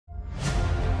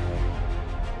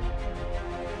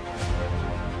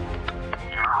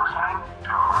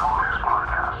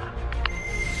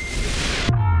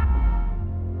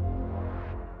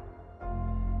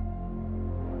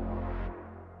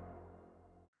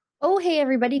Oh, hey,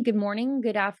 everybody. Good morning,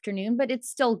 good afternoon, but it's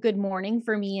still good morning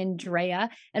for me and Drea.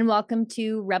 And welcome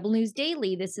to Rebel News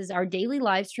Daily. This is our daily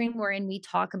live stream wherein we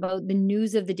talk about the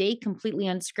news of the day completely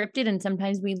unscripted. And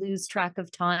sometimes we lose track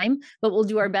of time, but we'll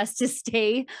do our best to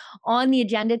stay on the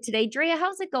agenda today. Drea,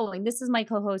 how's it going? This is my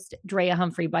co host, Drea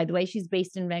Humphrey, by the way. She's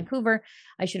based in Vancouver.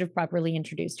 I should have properly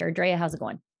introduced her. Drea, how's it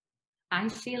going? Hi,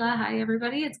 Sheila. Hi,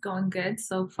 everybody. It's going good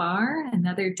so far.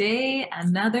 Another day,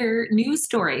 another news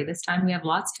story. This time we have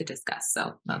lots to discuss,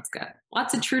 so that's good.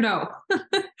 Lots of Trudeau.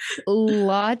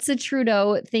 Lots of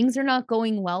Trudeau. Things are not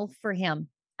going well for him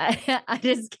at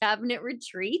his cabinet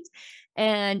retreat,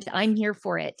 and I'm here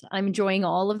for it. I'm enjoying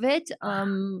all of it. I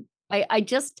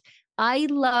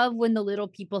love when the little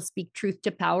people speak truth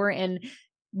to power and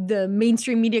the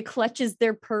mainstream media clutches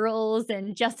their pearls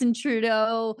and Justin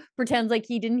Trudeau pretends like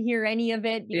he didn't hear any of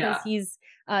it because Yeah. he's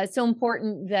so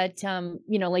important that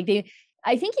like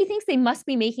I think he thinks they must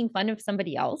be making fun of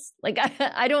somebody else. Like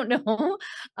I don't know.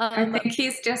 I Um, think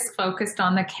he's just focused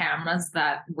on the cameras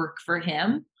that work for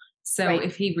him. So right.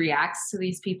 if he reacts to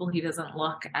these people, he doesn't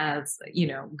look as,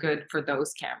 good for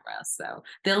those cameras. So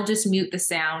they'll just mute the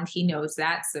sound. He knows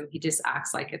that. So he just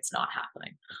acts like it's not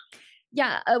happening.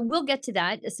 Yeah, we'll get to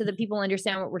that so that people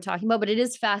understand what we're talking about. But it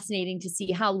is fascinating to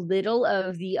see how little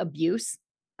of the abuse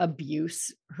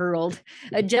hurled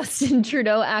Justin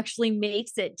Trudeau actually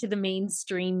makes it to the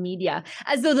mainstream media,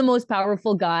 as though the most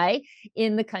powerful guy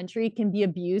in the country can be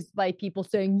abused by people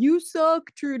saying, "You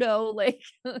suck, Trudeau." Like,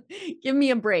 give me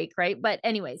a break, right? But,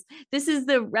 anyways, this is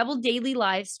the Rebel Daily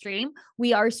live stream.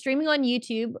 We are streaming on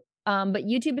YouTube. But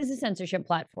YouTube is a censorship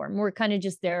platform. We're kind of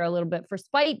just there a little bit for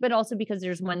spite, but also because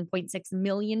there's 1.6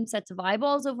 million sets of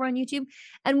eyeballs over on YouTube.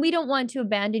 And we don't want to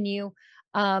abandon you,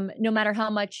 no matter how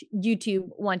much YouTube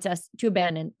wants us to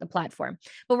abandon the platform.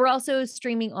 But we're also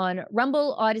streaming on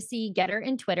Rumble, Odyssey, Getter,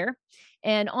 and Twitter.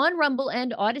 And on Rumble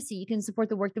and Odyssey, you can support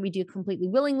the work that we do completely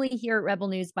willingly here at Rebel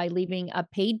News by leaving a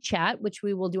paid chat, which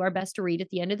we will do our best to read at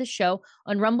the end of the show.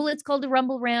 On Rumble, it's called a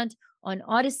Rumble Rant. On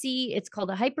Odyssey, it's called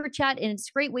a Hyper Chat, and it's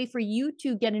a great way for you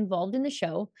to get involved in the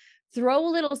show. Throw a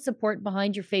little support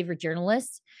behind your favorite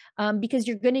journalists because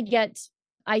you're going to get,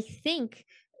 I think,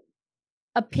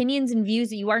 opinions and views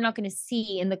that you are not going to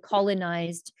see in the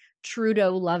colonized,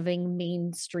 Trudeau loving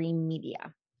mainstream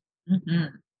media.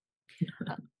 Mhm.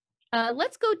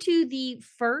 Let's go to the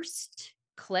first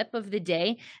clip of the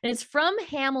day, and it's from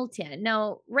Hamilton.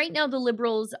 Now, right now, the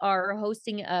Liberals are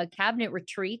hosting a cabinet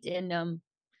retreat in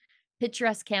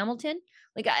picturesque Hamilton.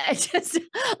 Like,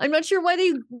 I'm not sure why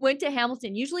they went to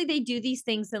Hamilton. Usually, they do these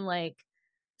things in like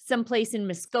someplace in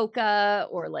Muskoka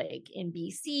or like in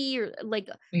BC or like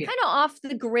Yeah. kind of off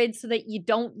the grid so that you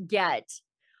don't get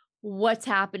what's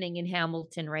happening in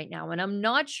Hamilton right now. And I'm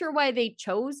not sure why they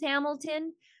chose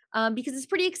Hamilton. Because it's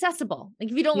pretty accessible.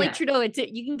 Like if you don't like Yeah. Trudeau,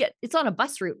 you can get it's on a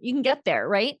bus route. You can get there,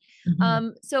 right?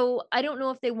 Mhm. So I don't know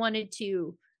if they wanted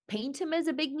to paint him as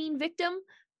a big mean victim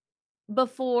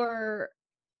before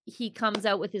he comes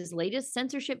out with his latest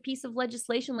censorship piece of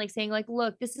legislation, like saying, like,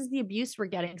 look, this is the abuse we're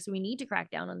getting, so we need to crack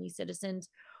down on these citizens,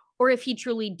 or if he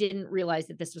truly didn't realize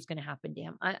that this was going to happen to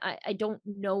him. I don't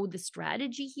know the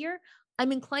strategy here.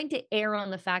 I'm inclined to err on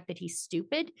the fact that he's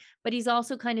stupid, but he's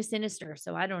also kind of sinister,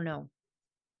 so I don't know.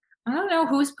 I don't know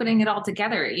who's putting it all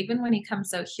together. Even when he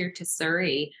comes out here to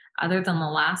Surrey, other than the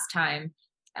last time,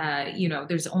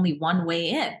 there's only one way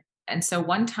in. And so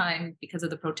one time, because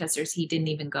of the protesters, he didn't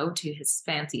even go to his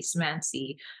fancy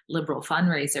smancy liberal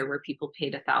fundraiser where people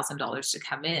paid $1,000 to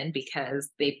come in because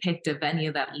they picked a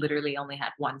venue that literally only had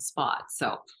one spot.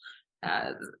 So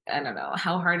uh, I don't know.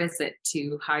 How hard is it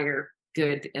to hire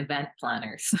good event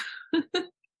planners?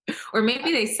 Or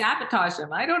maybe they sabotage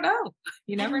them. I don't know.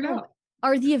 You I never don't know. know.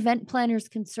 Are the event planners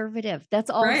conservative? That's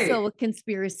Right. also a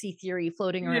conspiracy theory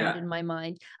floating around Yeah. in my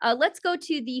mind. Let's go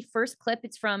to the first clip.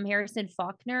 It's from Harrison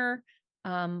Faulkner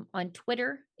on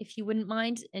Twitter, if you wouldn't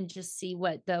mind, and just see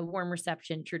what the warm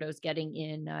reception Trudeau's getting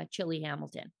in chilly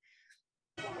Hamilton.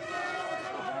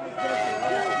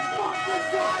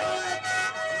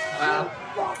 Wow.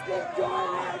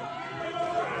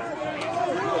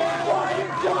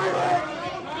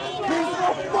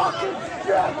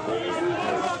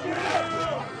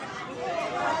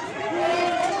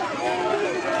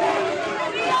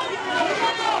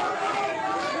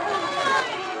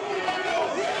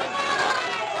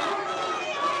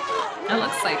 It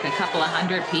looks like a couple of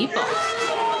hundred people.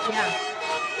 Yeah.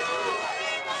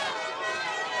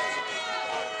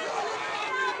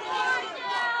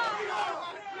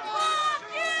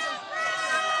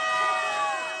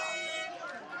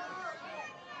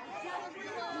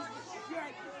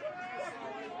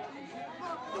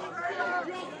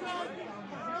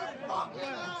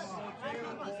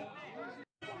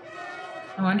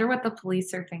 I wonder what the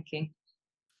police are thinking.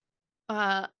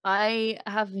 I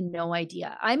have no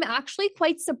idea. I'm actually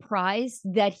quite surprised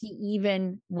that he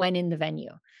even went in the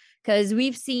venue because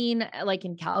we've seen, like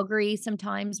in Calgary,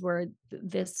 sometimes where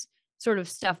this sort of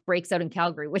stuff breaks out in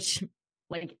Calgary, which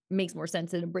like makes more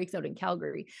sense that it breaks out in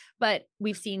Calgary. But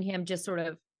we've seen him just sort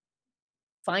of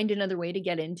find another way to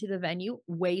get into the venue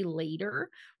way later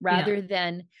Yeah. rather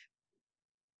than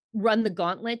run the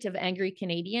gauntlet of angry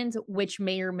Canadians, which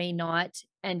may or may not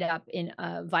end up in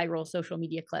a viral social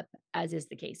media clip, as is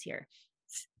the case here.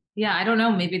 Yeah, I don't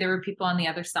know. Maybe there were people on the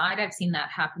other side. I've seen that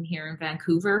happen here in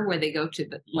Vancouver where they go to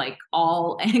the like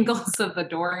all angles of the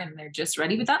door and they're just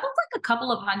ready. But that looked like a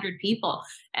couple of hundred people.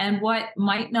 And what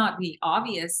might not be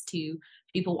obvious to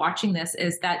people watching this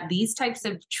is that these types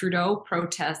of Trudeau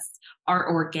protests are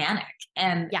organic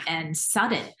Yeah. and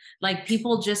sudden. Like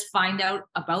people just find out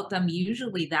about them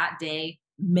usually that day,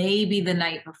 maybe the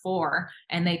night before,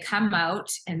 and they come out,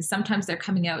 and sometimes they're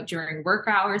coming out during work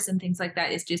hours and things like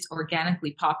that. It's just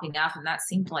organically popping up, and that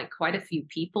seemed like quite a few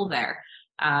people there.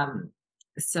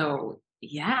 So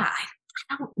yeah,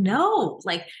 I don't know,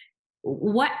 like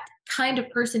what kind of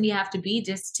person you have to be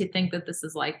just to think that this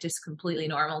is like just completely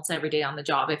normal. It's every day on the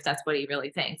job. If that's what he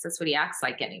really thinks, that's what he acts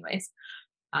like anyways.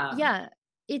 um Yeah.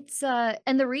 It's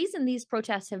and the reason these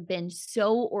protests have been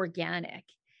so organic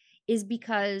is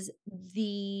because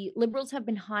the Liberals have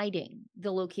been hiding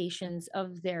the locations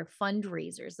of their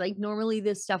fundraisers. Like normally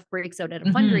this stuff breaks out at a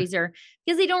mhm, fundraiser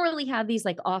because they don't really have these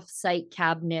like off-site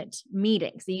cabinet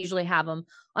meetings. They usually have them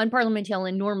on Parliament Hill,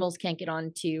 and normals can't get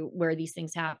on to where these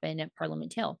things happen at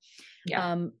Parliament Hill.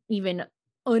 yeah, Even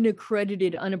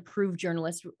unaccredited, unapproved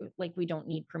journalists, like we don't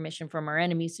need permission from our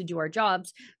enemies to do our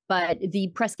jobs, but the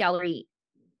press gallery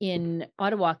in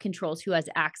Ottawa controls who has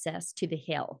access to the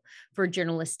Hill for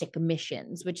journalistic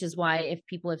missions, which is why if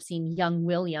people have seen Young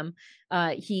William,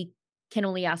 he can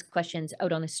only ask questions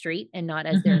out on the street and not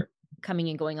as mhm, they're coming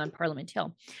and going on Parliament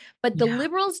Hill. But the yeah,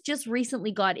 Liberals just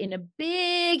recently got in a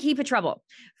big heap of trouble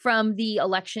from the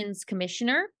elections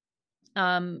commissioner,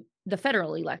 the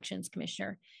federal elections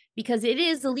commissioner, because it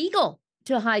is illegal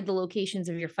to hide the locations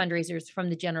of your fundraisers from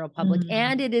the general public. mm,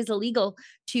 And it is illegal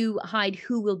to hide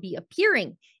who will be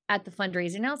appearing at the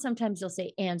fundraiser. Now, sometimes they'll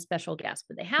say, and special guest,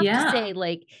 but they have to yeah, say,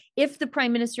 like, if the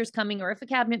prime minister is coming or if a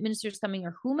cabinet minister is coming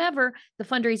or whomever the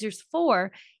fundraiser's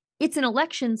for, it's an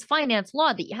elections finance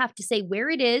law that you have to say where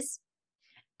it is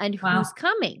and wow, who's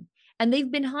coming. And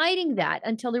they've been hiding that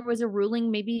until there was a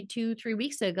ruling maybe 2-3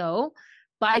 weeks ago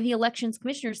by the elections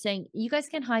commissioner saying, you guys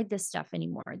can't hide this stuff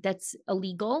anymore. That's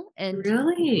illegal. And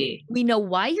really, we know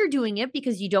why you're doing it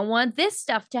because you don't want this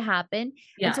stuff to happen. And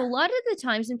yeah, so a lot of the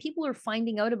times when people are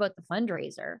finding out about the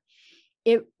fundraiser,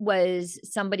 it was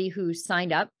somebody who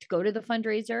signed up to go to the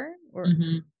fundraiser or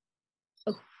mhm,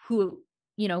 who,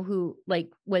 who like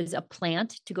was a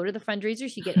plant to go to the fundraiser.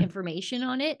 So you get information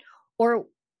on it. Or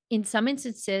in some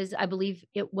instances, I believe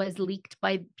it was leaked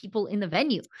by people in the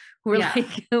venue who were yeah,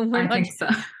 like, we're I not think so.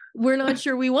 we're not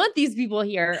sure we want these people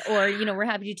here, or we're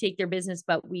happy to take their business,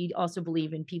 but we also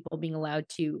believe in people being allowed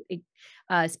to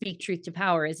speak truth to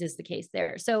power, as is the case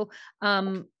there. So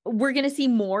we're going to see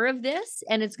more of this,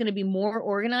 and it's going to be more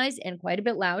organized and quite a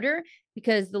bit louder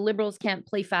because the Liberals can't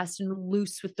play fast and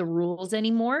loose with the rules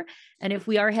anymore. And if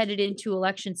we are headed into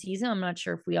election season, I'm not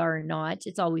sure if we are or not,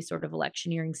 it's always sort of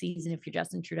electioneering season if you're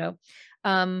Justin Trudeau.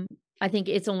 I think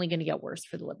it's only going to get worse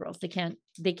for the Liberals. They can't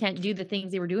do the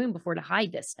things they were doing before to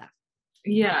hide this stuff.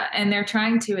 Yeah, and they're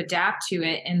trying to adapt to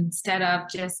it instead of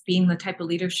just being the type of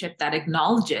leadership that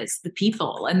acknowledges the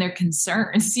people and their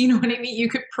concerns. You know what I mean? You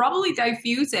could probably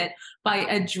diffuse it by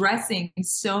addressing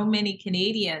so many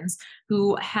Canadians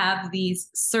who have these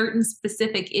certain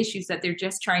specific issues that they're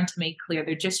just trying to make clear.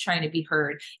 They're just trying to be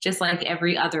heard, just like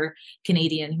every other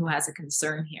Canadian who has a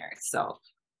concern here. So,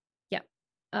 Yeah.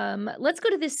 Let's go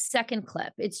to this second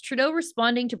clip. It's Trudeau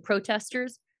responding to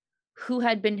protesters who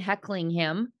had been heckling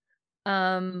him.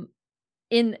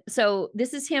 So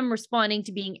this is him responding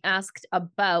to being asked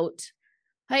about,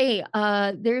 hey,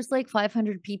 there's like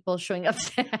 500 people showing up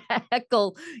to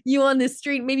heckle you on the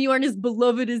street. Maybe you aren't as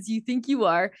beloved as you think you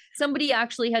are. Somebody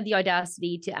actually had the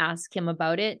audacity to ask him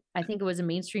about it. I think it was a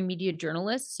mainstream media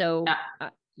journalist. So yeah.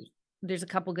 there's a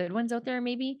couple good ones out there.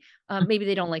 Maybe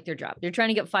they don't like their job. They're trying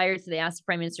to get fired, so they asked the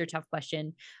prime minister a tough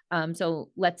question. So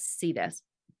let's see this.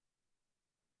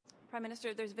 Prime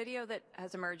Minister, there's video that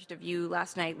has emerged of you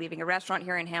last night leaving a restaurant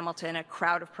here in Hamilton, a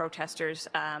crowd of protesters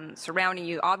surrounding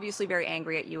you, obviously very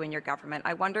angry at you and your government.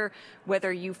 I wonder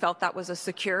whether you felt that was a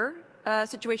secure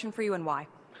situation for you and why.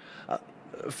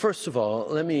 First of all,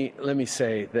 let me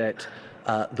say that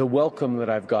The welcome that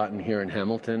I've gotten here in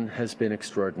Hamilton has been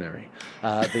extraordinary.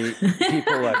 The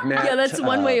people I've met, Yeah, that's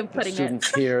one way of the putting it.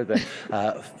 students here, the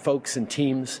folks and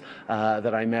teams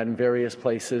that I met in various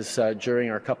places during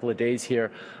our couple of days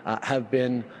here have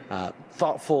been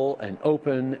thoughtful and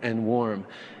open and warm.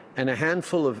 And a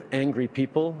handful of angry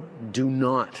people do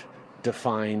not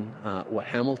define what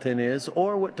Hamilton is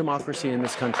or what democracy in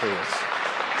this country is.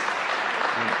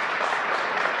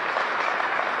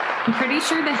 I'm pretty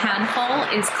sure the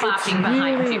handful is clapping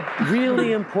behind you.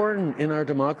 Really important in our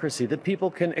democracy that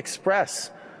people can express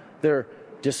their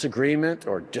disagreement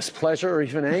or displeasure or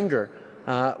even anger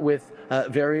with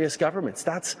various governments.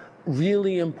 That's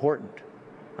really important.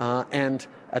 And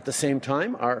at the same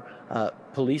time, our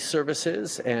police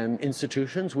services and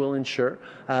institutions will ensure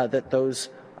that those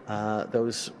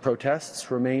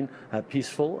protests remain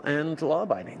peaceful and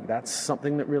law-abiding. That's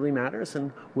something that really matters,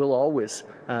 and we'll always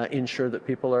ensure that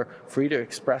people are free to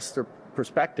express their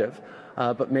perspective,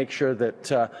 but make sure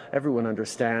that everyone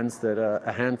understands that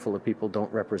a handful of people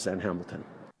don't represent Hamilton.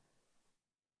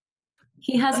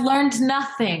 He has learned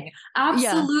nothing,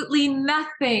 absolutely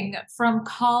nothing from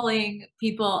calling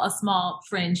people a small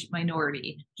fringe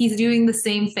minority. He's doing the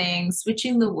same thing,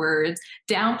 switching the words,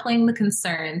 downplaying the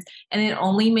concerns, and it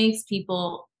only makes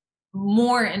people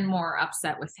more and more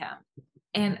upset with him.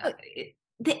 And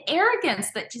the arrogance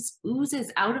that just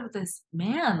oozes out of this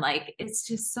man, like, it's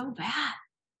just so bad.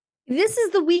 This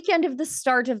is the weekend of the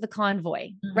start of the convoy,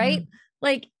 right?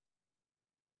 Like,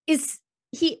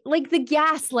 he like the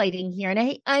gaslighting here,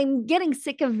 and I'm getting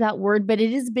sick of that word, but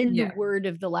it has been the word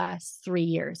of the last 3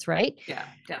 years, right? Yeah,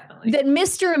 definitely. That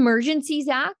Mr. Emergencies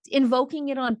Act, invoking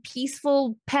it on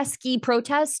peaceful, pesky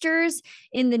protesters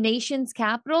in the nation's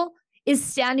capital, is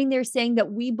standing there saying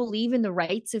that we believe in the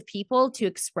rights of people to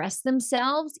express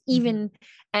themselves, even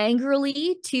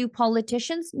angrily, to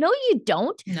politicians. No, you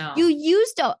don't. No. You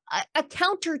used a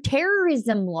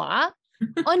counterterrorism law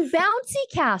on bouncy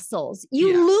castles, you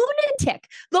lunatic.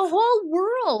 The whole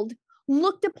world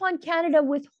looked upon Canada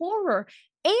with horror,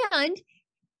 and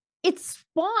it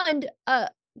spawned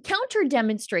counter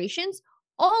demonstrations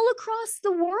all across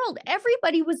the world.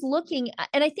 Everybody was looking,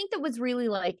 and I think that was really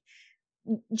like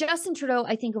Justin Trudeau,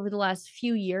 I think over the last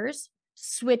few years,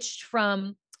 switched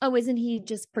from, oh, isn't he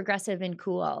just progressive and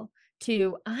cool,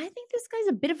 to, I think this guy's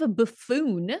a bit of a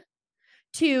buffoon,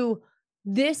 to,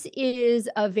 this is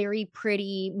a very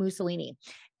pretty Mussolini.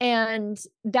 And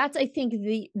that's, I think,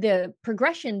 the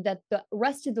progression that the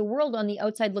rest of the world on the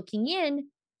outside looking in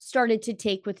started to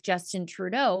take with Justin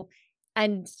Trudeau.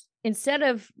 And instead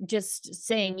of just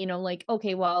saying, you know, like,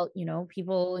 okay, well, you know,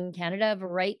 people in Canada have a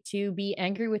right to be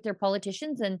angry with their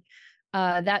politicians, and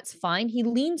that's fine. He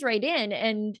leans right in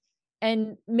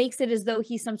and makes it as though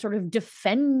he's some sort of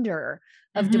defender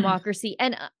of democracy.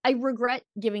 And I regret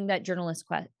giving that journalist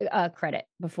credit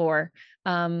before,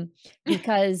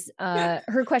 because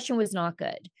her question was not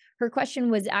good. Her question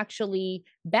was actually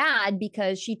bad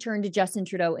because she turned Justin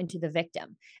Trudeau into the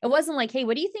victim. It wasn't like, hey,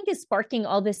 what do you think is sparking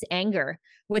all this anger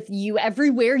with you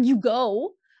everywhere you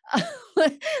go?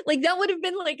 Like, that would have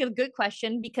been like a good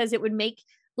question, because it would make,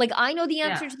 like, I know the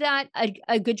answer to that.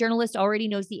 A good journalist already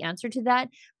knows the answer to that,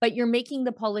 but you're making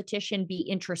the politician be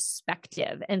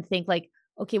introspective and think like,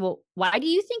 okay, well, why do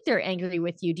you think they're angry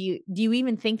with you? Do you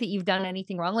even think that you've done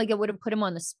anything wrong? Like, it would have put him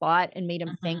on the spot and made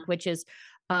him think, which is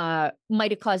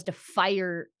might have caused a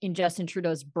fire in Justin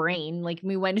Trudeau's brain. Like,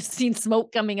 we might have seen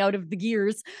smoke coming out of the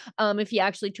gears if he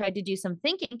actually tried to do some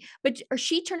thinking. But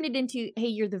she turned it into, hey,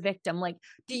 you're the victim. Like,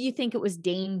 do you think it was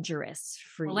dangerous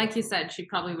for you? Like you said, she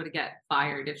probably would get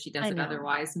fired if she does it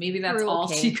otherwise. Maybe that's all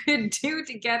she could do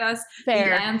to get us the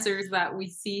answers that we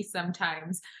see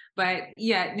sometimes. But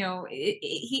yeah, no,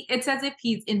 it's as if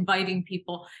he's inviting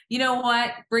people, you know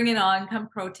what, bring it on, come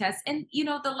protest. And, you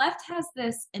know, the left has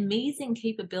this amazing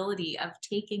capability of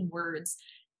taking words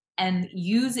and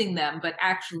using them, but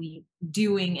actually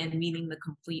doing and meaning the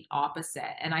complete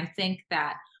opposite. And I think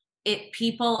that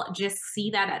people just see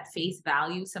that at face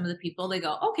value. Some of the people, they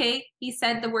go, okay, he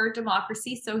said the word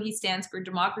democracy, so he stands for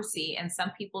democracy. And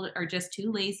some people are just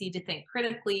too lazy to think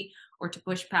critically or to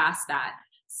push past that.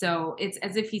 So it's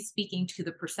as if he's speaking to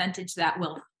the percentage that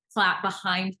will clap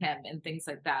behind him and things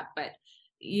like that. But,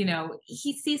 you know,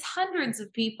 he sees hundreds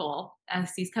of people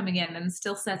as he's coming in and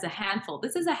still says a handful.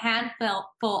 This is a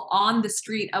handful on the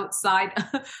street outside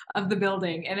of the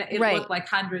building. And it looked like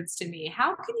hundreds to me.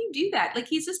 How can you do that? Like,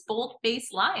 he's just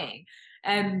bold-faced lying.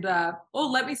 And,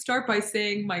 let me start by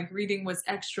saying my greeting was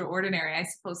extraordinary. I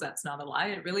suppose that's not a lie.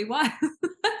 It really was.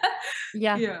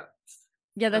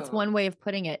 Yeah, that's one way of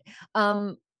putting it.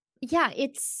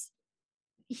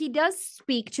 He does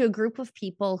speak to a group of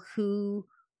people who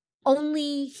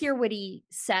only hear what he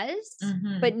says,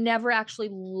 but never actually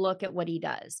look at what he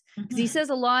does. Because he says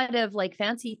a lot of like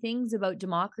fancy things about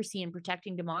democracy and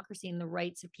protecting democracy and the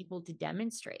rights of people to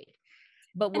demonstrate.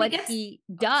 But what he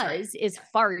does is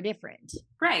far different.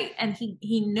 Right. And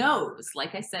he knows,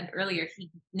 like I said earlier,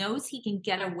 he knows he can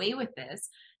get away with this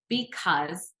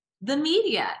because the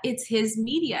media, it's his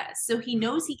media. So he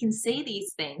knows he can say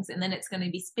these things and then it's going to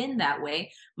be spun that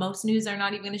way. Most news are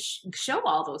not even going to show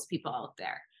all those people out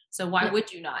there. So why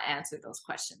would you not answer those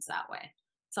questions that way?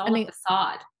 It's all a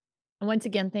facade. Once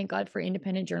again, thank God for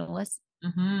independent journalists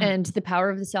and the power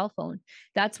of the cell phone.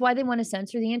 That's why they want to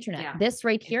censor the internet. Yeah, this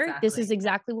right here, this is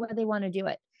exactly why they want to do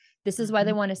it. This is why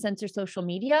they want to censor social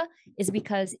media, is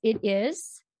because it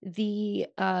is the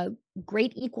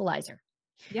great equalizer.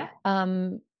 Yeah.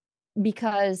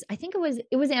 Because I think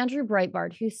it was Andrew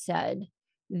Breitbart who said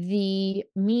the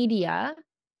media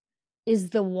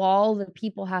is the wall that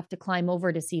people have to climb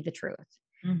over to see the truth.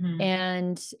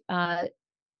 And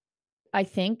I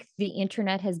think the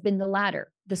internet has been the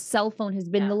ladder. The cell phone has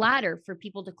been the ladder for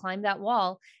people to climb that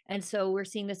wall. And so we're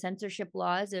seeing the censorship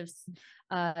laws of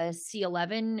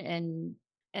C11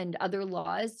 and other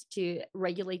laws to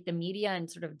regulate the media and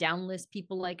sort of downlist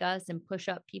people like us and push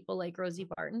up people like Rosie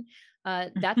Barton.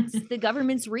 That's the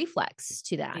government's reflex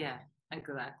to that. Yeah,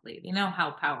 exactly. You know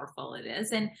how powerful it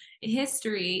is. And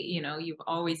history, you know,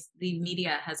 the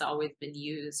media has always been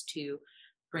used to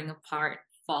bring apart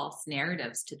false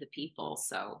narratives to the people.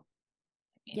 So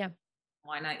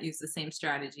why not use the same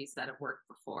strategies that have worked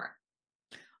before?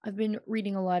 I've been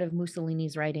reading a lot of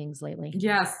Mussolini's writings lately.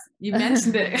 Yes, you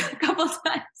mentioned it a couple of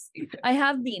times. I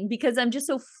have been, because I'm just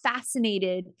so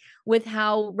fascinated with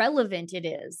how relevant it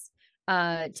is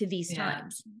to these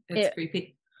times. It's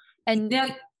creepy. And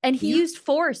he used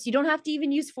force. You don't have to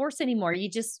even use force anymore.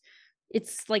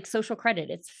 It's like social credit.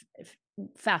 It's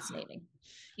fascinating.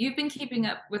 You've been keeping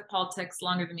up with politics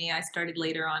longer than me. I started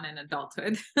later on in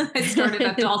adulthood. I started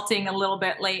adulting a little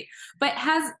bit late. But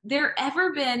has there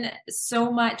ever been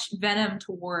so much venom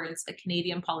towards a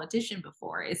Canadian politician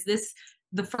before? Is this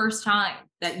the first time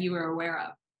that you were aware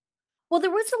of? Well, there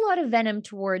was a lot of venom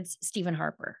towards Stephen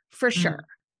Harper, for sure.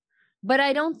 But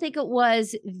I don't think it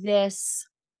was this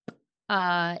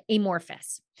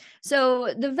amorphous.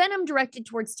 So the venom directed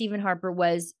towards Stephen Harper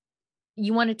was,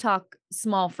 you want to talk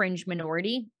small fringe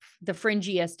minority, the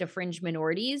fringiest of fringe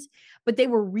minorities, but they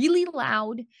were really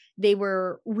loud, they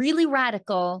were really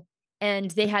radical,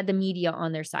 and they had the media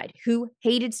on their side who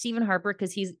hated Stephen Harper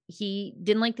because he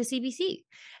didn't like the CBC.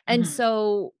 And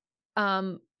so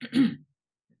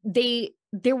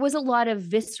there was a lot of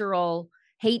visceral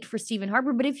hate for Stephen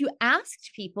Harper. But if you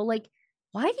asked people, like,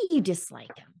 why do you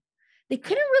dislike him? They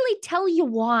couldn't really tell you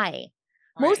why.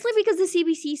 Right. Mostly because the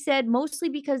CBC said, mostly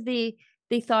because they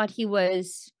thought he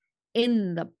was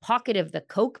in the pocket of the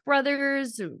Koch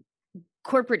brothers,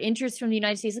 corporate interests from the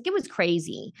United States. Like, it was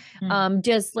crazy.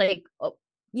 Just like,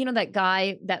 you know, that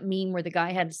guy, that meme where the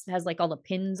guy has like all the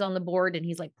pins on the board and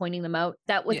he's like pointing them out.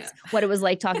 That was what it was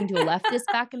like talking to a leftist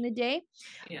back in the day.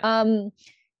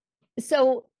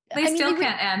 So they still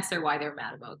can't answer why they're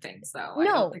mad about things, though. I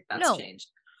don't think that's changed.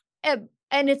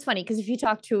 And it's funny because if you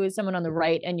talk to someone on the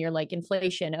right and you're like,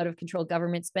 inflation, out of control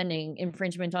government spending,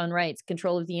 infringement on rights,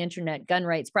 control of the internet, gun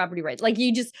rights, property rights, like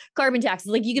you just carbon taxes,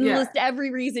 like you can list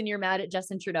every reason you're mad at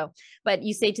Justin Trudeau. But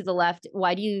you say to the left,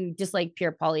 why do you dislike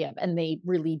Pierre Poilievre? And they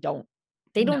really don't.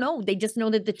 They don't know. They just know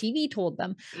that the TV told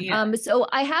them. So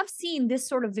I have seen this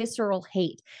sort of visceral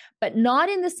hate, but not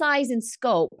in the size and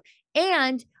scope.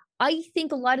 And I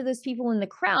think a lot of those people in the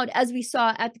crowd, as we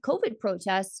saw at the COVID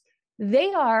protests,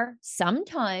 they are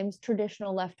sometimes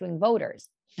traditional left-wing voters.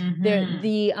 They're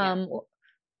the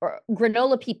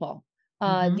granola people,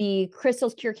 the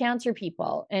crystals cure cancer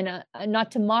people, and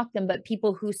not to mock them, but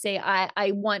people who say,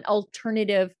 I want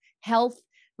alternative health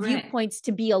viewpoints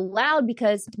to be allowed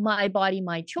because my body,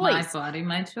 my choice. My body,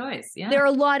 my choice. Yeah. There are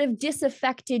a lot of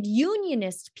disaffected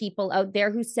unionist people out there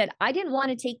who said, I didn't want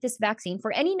to take this vaccine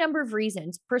for any number of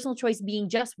reasons, personal choice being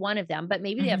just one of them, but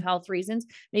maybe they have health reasons.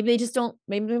 Maybe they just don't,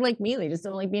 maybe they're like me, they just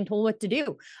don't like being told what to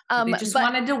do. They just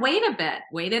wanted to wait a bit,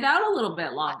 wait it out a little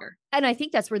bit longer. And I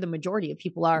think that's where the majority of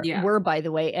people were, by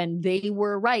the way, and they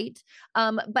were right.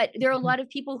 But there are a lot of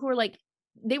people who are like,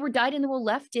 they were dyed-in-the-wool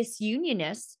leftist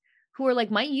unionists who are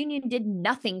like, my union did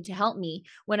nothing to help me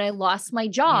when I lost my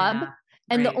job.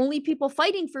 And the only people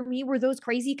fighting for me were those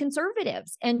crazy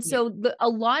conservatives. And so a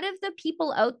lot of the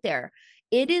people out there,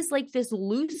 it is like this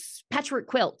loose patchwork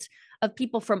quilt of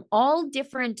people from all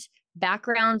different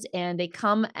backgrounds. And they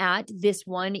come at this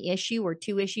one issue or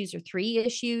two issues or three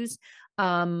issues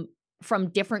from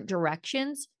different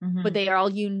directions, Mhm. but they are all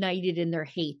united in their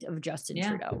hate of Justin Yeah.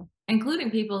 Trudeau. Including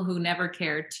people who never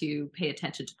care to pay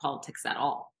attention to politics at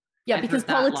all. Yeah, I've because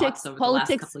heard that lots over the last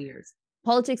couple of years.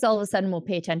 politics all of a sudden will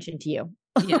pay attention to you.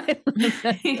 Yeah.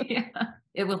 Yeah.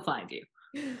 It will find you.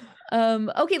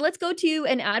 Okay, let's go to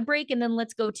an ad break and then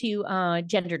let's go to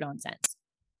gender nonsense.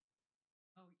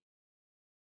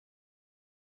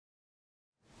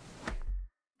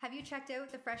 Have you checked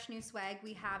out the fresh new swag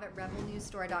we have at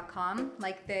rebelnewsstore.com?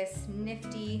 Like this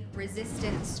nifty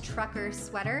resistance trucker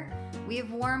sweater? We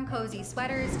have warm, cozy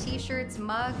sweaters, t-shirts,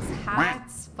 mugs,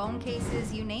 hats, phone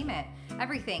cases, you name it.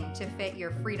 Everything to fit your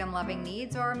freedom-loving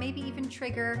needs or maybe even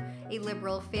trigger a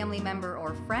liberal family member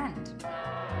or friend.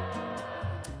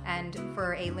 And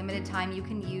for a limited time, you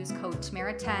can use code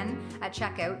TAMARA10 at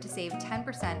checkout to save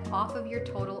 10% off of your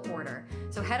total order.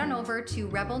 So head on over to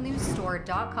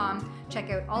rebelnewsstore.com, check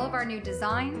out all of our new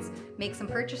designs, make some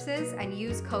purchases, and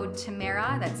use code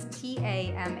TAMARA, that's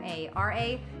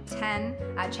TAMARA 10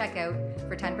 at checkout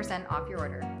for 10% off your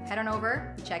order. Head on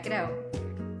over, check it out.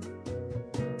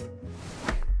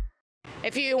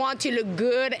 If you want to look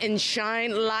good and shine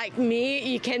like me,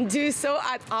 you can do so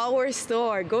at our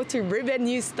store. Go to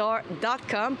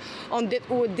rebelnewsstore.com. On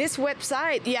this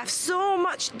website, you have so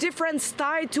much different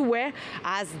style to wear,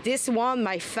 as this one,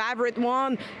 my favorite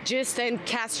one, Justin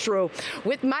Castro.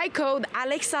 With my code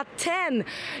Alexa10,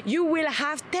 you will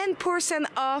have 10%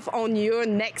 off on your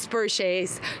next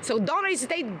purchase. So don't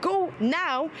hesitate, go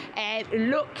now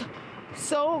and look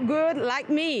so good like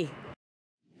me.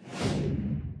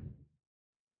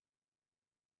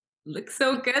 Looks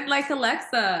so good like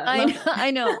Alexa. I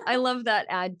know. I love that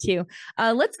ad too.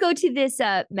 Let's go to this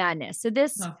madness. So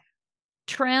this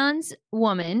trans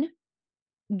woman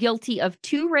guilty of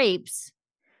 2 rapes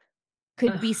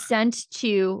could be sent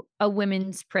to a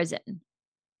women's prison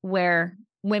where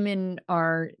women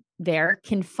are there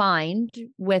confined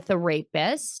with a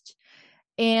rapist.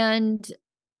 And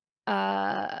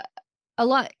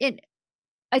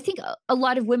I think a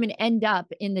lot of women end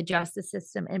up in the justice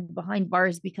system and behind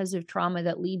bars because of trauma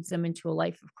that leads them into a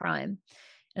life of crime.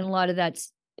 And a lot of that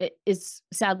is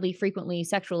sadly frequently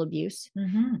sexual abuse.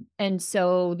 Mm-hmm. And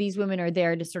so these women are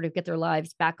there to sort of get their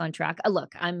lives back on track.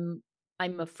 Look, I'm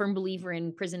a firm believer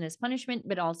in prison as punishment,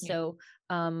 but also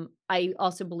I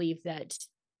also believe that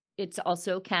it's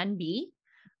also can be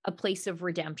a place of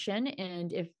redemption.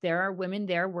 And if there are women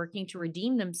there working to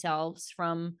redeem themselves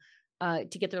from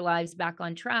to get their lives back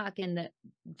on track, and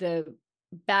the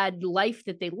bad life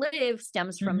that they live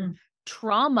stems from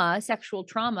trauma, sexual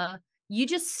trauma, you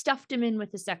just stuffed them in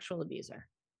with a sexual abuser.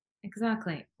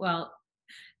 Exactly. Well,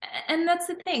 and that's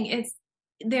the thing.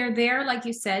 They're there, like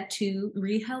you said, to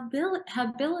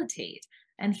rehabilitate.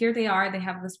 And here they are. They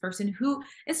have this person who,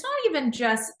 it's not even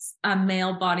just a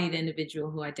male-bodied individual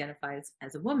who identifies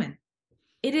as a woman.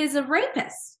 It is a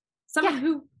rapist, someone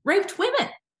who raped women.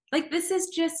 Like, this is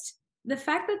just, the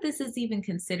fact that this is even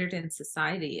considered in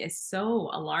society is so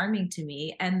alarming to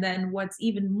me. And then what's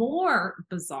even more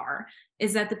bizarre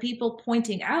is that the people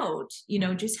pointing out,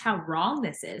 just how wrong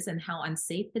this is and how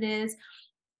unsafe it is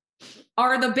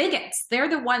are the bigots. They're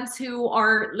the ones who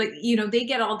are like, they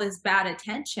get all this bad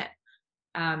attention.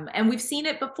 And we've seen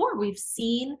it before. We've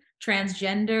seen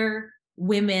transgender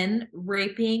women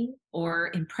raping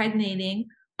or impregnating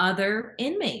other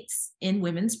inmates in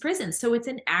women's prisons. So it's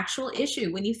an actual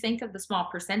issue. When you think of the small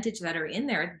percentage that are in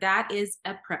there, that is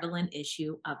a prevalent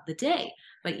issue of the day.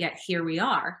 But yet here we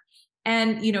are.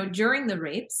 And, during the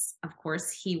rapes, of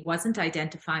course, he wasn't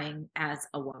identifying as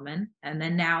a woman. And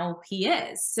then now he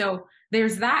is. So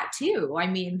there's that too. I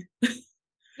mean,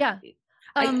 yeah.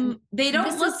 They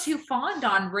don't look too fond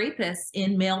on rapists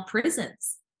in male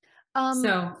prisons.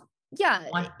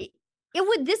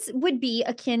 This would be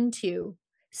akin to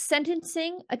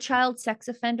sentencing a child sex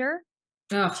offender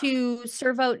to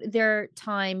serve out their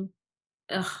time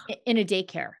in a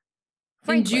daycare.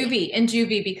 Frankly. In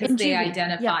juvie, because they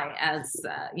identify as,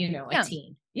 a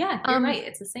teen. Yeah, you're right.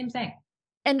 It's the same thing.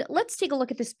 And let's take a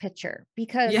look at this picture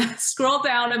because scroll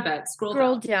down a bit.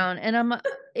 Scroll down. And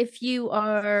if you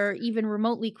are even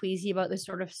remotely queasy about this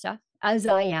sort of stuff, as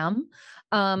I am,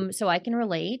 so I can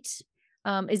relate.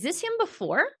 Is this him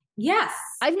before? Yes.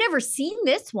 I've never seen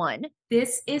this one.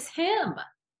 This is him.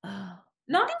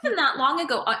 Not even that long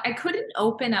ago. I couldn't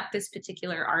open up this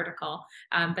particular article,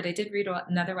 but I did read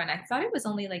another one. I thought it was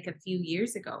only like a few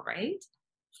years ago, right?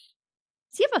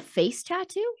 Does he have a face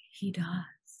tattoo? He does.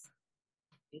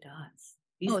 He does.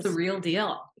 He's the real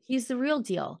deal. He's the real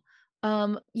deal.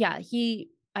 I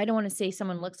don't want to say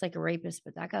someone looks like a rapist,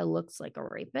 but that guy looks like a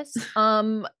rapist.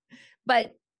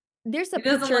 But there's a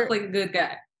picture. He doesn't look like a good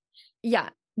guy. Yeah.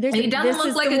 There's And he doesn't this look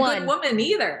is like the a one. good woman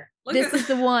either. Look This at is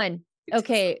the one.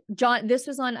 Okay, John. This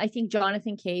was on, I think,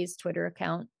 Jonathan Kay's Twitter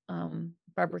account.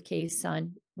 Barbara Kay's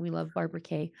son. We love Barbara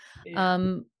Kay. Yeah.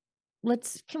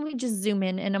 Can we just zoom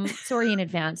in? And I'm sorry in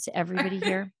advance to everybody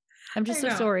here. I'm just I so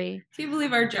know. sorry. Can you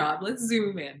believe our job? Let's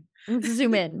zoom in. Let's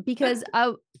zoom in because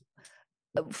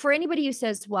for anybody who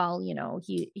says, well, you know,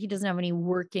 he doesn't have any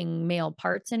working male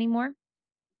parts anymore.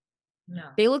 No.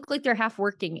 They look like they're half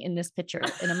working in this picture.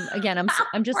 And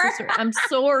I'm just so sorry. I'm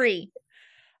sorry.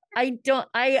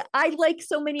 I like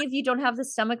so many of you don't have the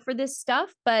stomach for this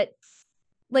stuff, but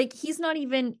like he's not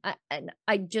even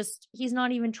he's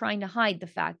not even trying to hide the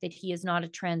fact that he is not a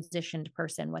transitioned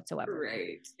person whatsoever.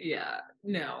 Right. Yeah.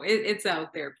 No, it's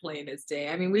out there plain as day.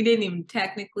 I mean, we didn't even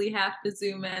technically have to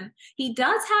zoom in. He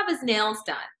does have his nails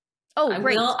done. Oh,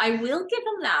 great. I will give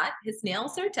him that. His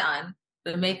nails are done.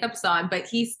 The makeup's on, but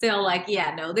he's still like,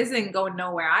 yeah, no, this ain't going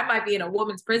nowhere. I might be in a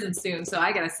woman's prison soon, so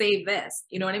I got to save this.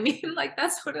 You know what I mean? Like,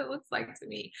 that's what it looks like to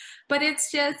me. But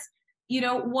it's just, you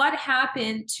know, what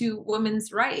happened to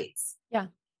women's rights? Yeah.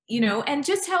 You know, and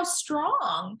just how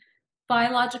strong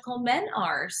biological men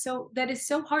are. So that is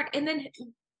so hard. And then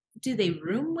do they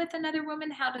room with another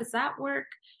woman? How does that work?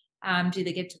 Do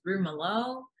they get to room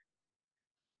alone?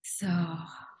 So...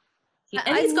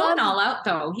 And he's going all out,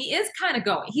 though. He is kind of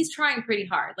going. He's trying pretty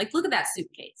hard. Like, look at that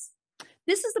suitcase.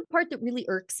 This is the part that really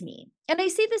irks me. And I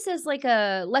say this as like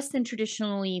a less than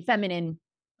traditionally feminine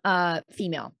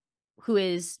female who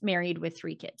is married with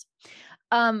 3 kids.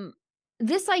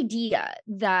 This idea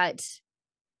that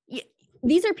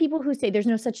these are people who say there's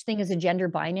no such thing as a gender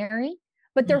binary,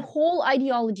 but their whole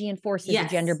ideology enforces a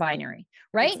gender binary,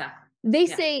 right? Exactly. They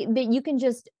say that you can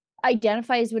just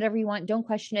identify as whatever you want. Don't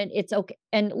question it. It's okay.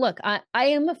 And look, I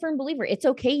am a firm believer. It's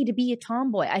okay to be a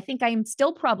tomboy. I think I am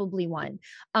still probably one.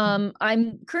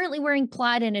 I'm currently wearing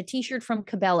plaid and a t-shirt from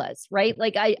Cabela's, right?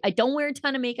 Like I don't wear a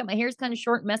ton of makeup. My hair is kind of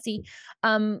short and messy.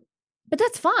 But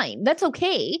that's fine. That's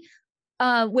okay.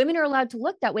 Women are allowed to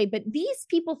look that way. But these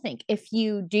people think if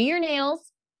you do your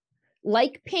nails,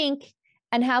 like pink,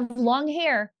 and have long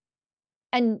hair,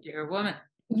 and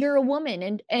you're a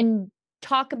woman, and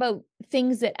talk about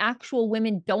things that actual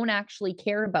women don't actually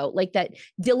care about, like that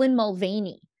Dylan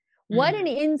Mulvaney. What an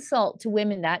insult to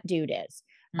women that dude is.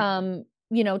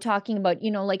 You know, talking about, you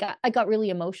know, like I got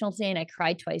really emotional today and I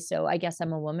cried twice, so I guess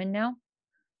I'm a woman now.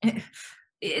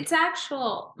 It's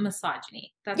actual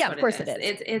misogyny. That's what of course it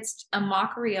is. It's a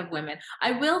mockery of women.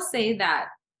 I will say that,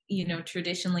 you know,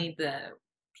 traditionally the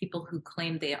people who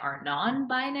claim they are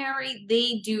non-binary,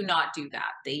 they do not do that.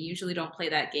 They usually don't play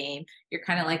that game. You're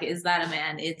kind of like, is that a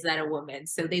man? Is that a woman?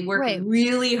 So they work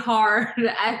really hard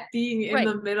at being in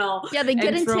the middle. Yeah, they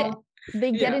get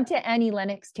into Annie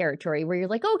Lennox territory where you're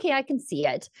like, okay, I can see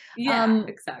it. Yeah,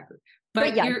 exactly.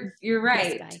 But you're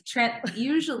right.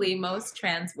 Usually most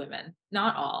trans women,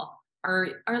 not all,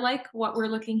 are like what we're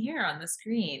looking here on the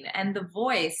screen, and the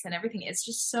voice and everything is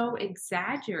just so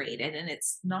exaggerated, and you're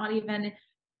not even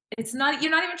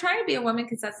trying to be a woman,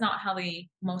 because that's not how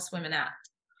most women act.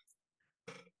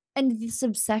 And this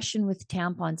obsession with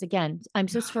tampons, again, I'm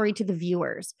so sorry to the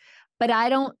viewers, but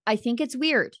I think it's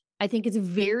weird. I think it's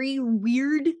very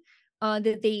weird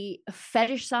that they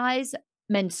fetishize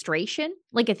menstruation.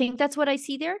 Like, I think that's what I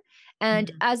see there. And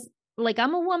as like,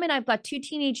 I'm a woman, I've got 2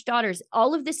 teenage daughters.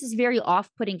 All of this is very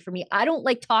off-putting for me. I don't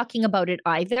like talking about it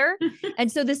either.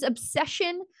 And so this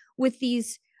obsession with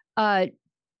these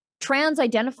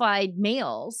trans-identified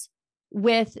males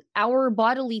with our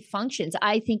bodily functions,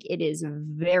 I think it is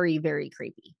very, very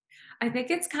creepy. I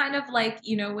think it's kind of like,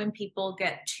 you know, when people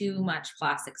get too much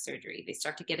plastic surgery, they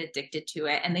start to get addicted to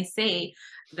it. And they say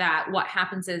that what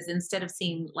happens is, instead of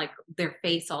seeing like their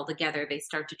face all together, they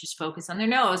start to just focus on their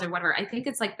nose or whatever. I think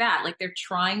it's like that. Like, they're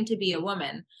trying to be a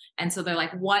woman. And so they're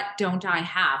like, what don't I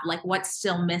have? Like, what's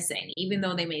still missing? Even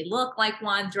though they may look like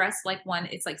one, dress like one,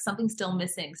 it's like something's still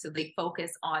missing. So they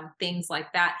focus on things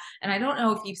like that. And I don't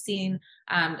know if you've seen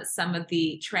some of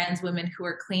the trans women who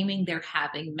are claiming they're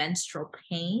having menstrual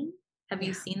pain. Have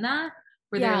you seen that?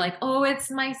 Where they're like, oh, it's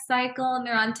my cycle. And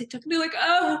they're on TikTok and they're like,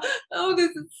 oh, this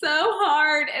is so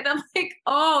hard. And I'm like,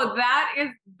 oh,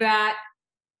 that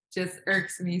just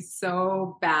irks me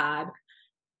so bad.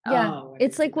 Yeah.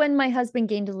 It's like when my husband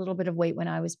gained a little bit of weight when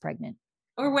I was pregnant.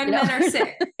 Or when men are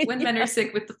sick, men are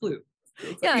sick with the flu.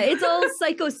 It's all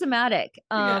psychosomatic.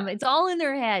 It's all in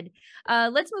their head.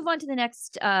 Let's move on to the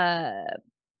next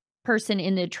person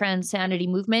in the Transanity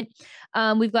movement.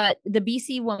 We've got the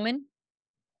BC woman.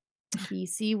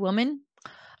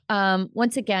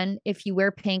 Once again, if you wear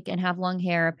pink and have long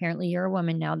hair, apparently you're a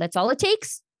woman now. That's all it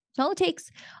takes. That's all it takes.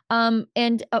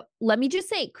 And let me just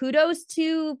say, kudos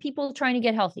to people trying to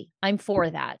get healthy. I'm for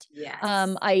that. Yes.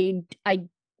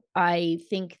 I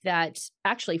think that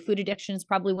actually food addiction is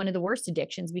probably one of the worst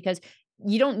addictions because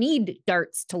you don't need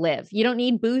darts to live. You don't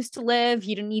need booze to live.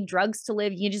 You don't need drugs to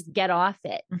live. You just get off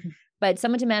it. Mm-hmm. But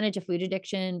someone to manage a food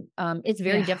addiction, it's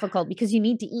very difficult because you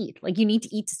need to eat. Like you need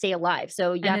to eat to stay alive.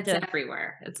 So you have to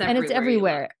everywhere. It's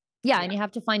everywhere. Yeah. And you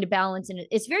have to find a balance and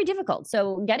it's very difficult.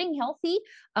 So getting healthy,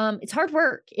 it's hard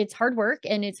work. It's hard work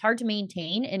and it's hard to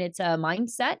maintain and it's a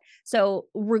mindset. So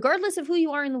regardless of who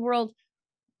you are in the world,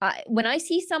 when I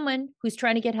see someone who's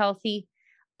trying to get healthy,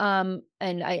 when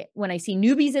I see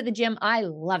newbies at the gym, I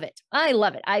love it. I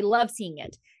love seeing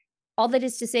it. All that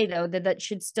is to say though, that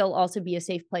should still also be a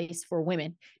safe place for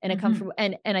women and a comfortable,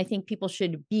 and I think people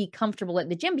should be comfortable at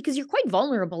the gym because you're quite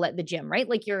vulnerable at the gym, right?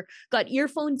 Like you're got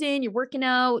earphones in, you're working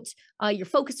out, you're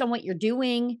focused on what you're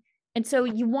doing. And so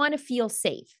you want to feel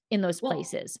safe in those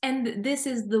places. And this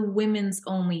is the women's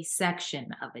only section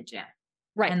of a gym.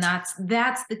 Right. And that's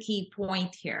the key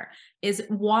point here is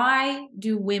why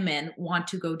do women want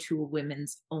to go to a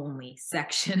women's only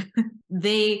section?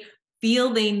 They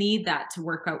feel they need that to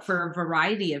work out for a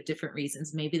variety of different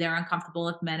reasons. Maybe they're uncomfortable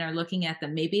if men are looking at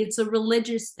them. Maybe it's a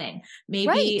religious thing.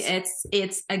 Maybe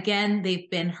it's again, they've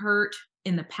been hurt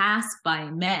in the past by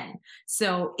men.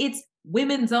 So it's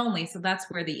women's only. So that's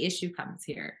where the issue comes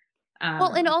here.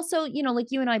 Well, and also, like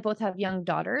you and I both have young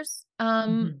daughters.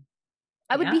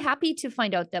 I would be happy to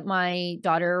find out that my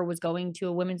daughter was going to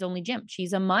a women's only gym.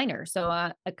 She's a minor. So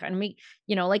I kind of make,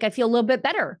 I feel a little bit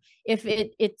better if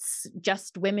it's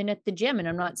just women at the gym. And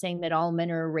I'm not saying that all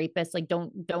men are rapists. Like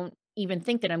don't even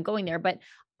think that I'm going there, but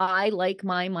I like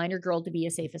my minor girl to be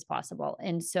as safe as possible.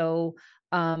 And so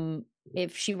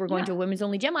if she were going to a women's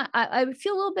only gym, I would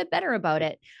feel a little bit better about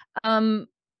it.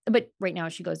 But right now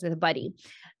she goes with a buddy.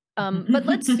 But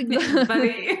let's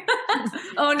buddy.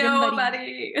 Oh no,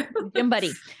 buddy. Gym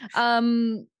buddy.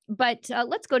 But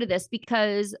let's go to this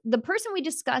because the person we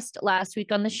discussed last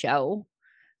week on the show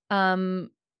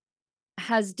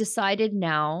has decided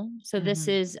now. So this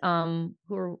is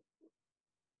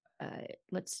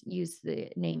let's use the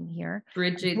name here.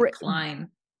 Bridget Klein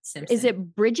Simpson. Is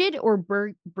it Bridget or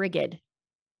Brigid?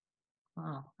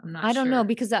 Oh, I'm not I don't know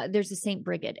because there's a Saint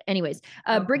Brigid. Anyways,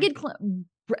 Brigid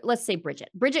let's say Bridget.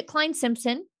 Bridget Klein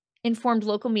Simpson informed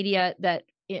local media that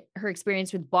her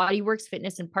experience with Bodyworks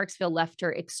Fitness in Parksville left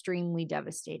her extremely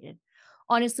devastated.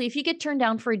 Honestly, if you get turned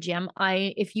down for a gym,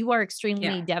 if you are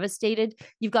extremely devastated,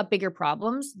 you've got bigger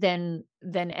problems than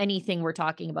anything we're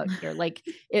talking about here. Like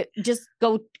just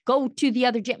go to the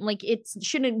other gym. Like it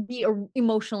shouldn't be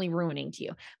emotionally ruining to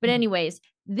you. But anyways,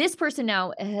 this person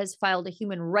now has filed a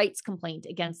human rights complaint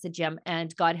against the gym,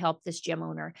 and God help this gym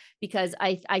owner, because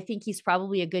I think he's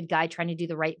probably a good guy trying to do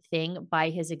the right thing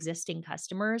by his existing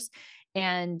customers.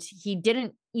 And he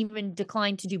didn't even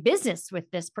decline to do business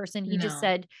with this person. He just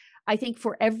said, I think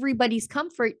for everybody's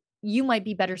comfort, you might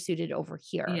be better suited over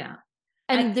here. Yeah.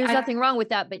 And there's nothing wrong with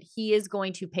that, but he is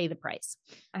going to pay the price.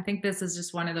 I think this is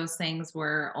just one of those things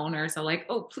where owners are like,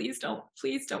 oh, please don't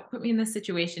put me in this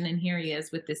situation. And here he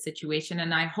is with this situation.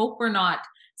 And I hope we're not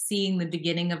seeing the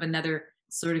beginning of another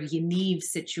sort of Yaniv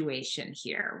situation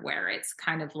here, where it's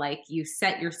kind of like you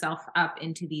set yourself up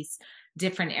into these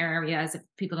different areas. If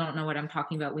people don't know what I'm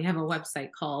talking about, we have a website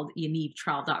called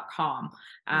yanivtrial.com,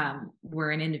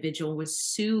 where an individual was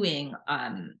suing,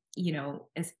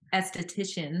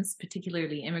 estheticians,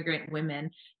 particularly immigrant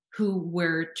women, who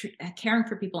were caring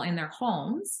for people in their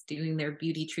homes, doing their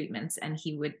beauty treatments, and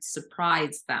he would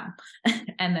surprise them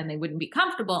and then they wouldn't be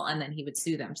comfortable and then he would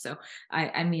sue them. So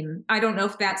I mean, I don't know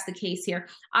if that's the case here.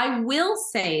 I will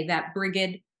say that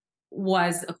Brigid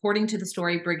was, according to the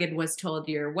story, Brigid was told,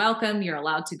 you're welcome, you're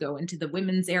allowed to go into the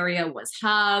women's area, was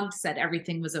hugged, said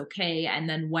everything was okay, and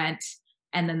then went,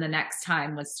 and then the next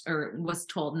time was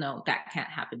told, no, that can't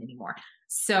happen anymore.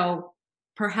 So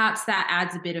perhaps that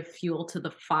adds a bit of fuel to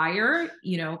the fire.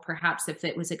 Perhaps if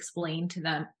it was explained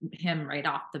to him right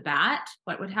off the bat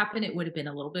what would happen, it would have been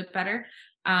a little bit better.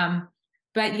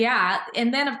 But yeah,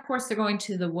 and then of course they're going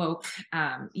to the woke,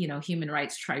 human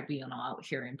rights tribunal out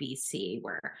here in BC,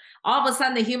 where all of a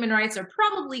sudden the human rights are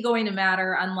probably going to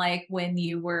matter, unlike when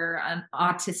you were an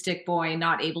autistic boy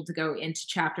not able to go into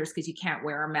chapters because you can't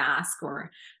wear a mask,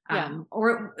 or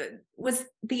was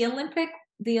the Olympian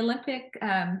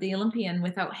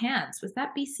without hands, was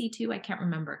that BC too? I can't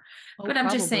remember, but I'm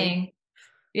just saying.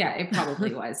 Yeah, it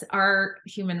probably was. Our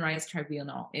human rights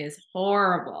tribunal is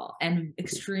horrible and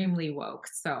extremely woke.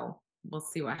 So we'll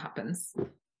see what happens.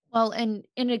 Well, and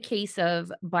in a case of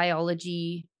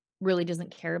biology really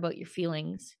doesn't care about your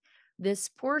feelings, this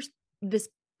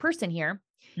person here,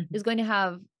 is going to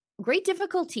have great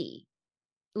difficulty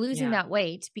losing Yeah. that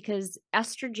weight because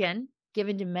estrogen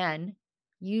given to men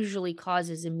usually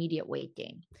causes immediate weight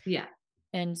gain. Yeah.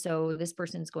 And so this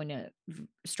person's going to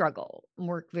struggle,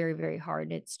 work very, very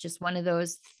hard. It's just one of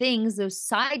those things, those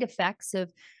side effects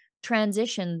of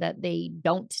transition that they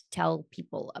don't tell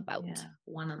people about. Yeah.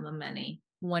 One of the many.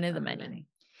 One of the many.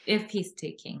 If he's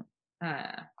taking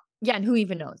Yeah, and who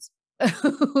even knows?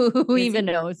 Who is even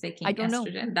he knows? taking I don't know.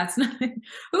 estrogen? That's not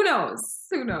who knows?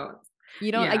 Who knows?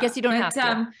 You don't, I Yeah, guess you don't but,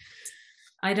 have to.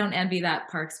 I don't envy that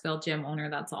Parksville gym owner.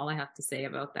 That's all I have to say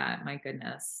about that. My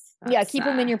goodness. Yeah, That's, keep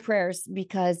him in your prayers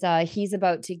because he's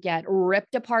about to get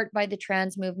ripped apart by the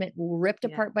trans movement, ripped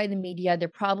Yeah. apart by the media. They're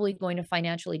probably going to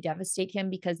financially devastate him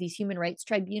because these human rights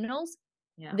tribunals,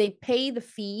 Yeah. they pay the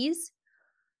fees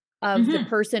of the Mhm.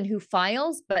 person who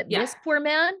files, but Yeah. this poor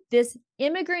man, this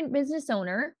immigrant business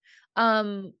owner,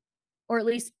 or at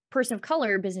least person of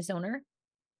color business owner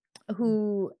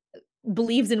who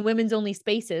believes in women's only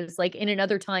spaces, like in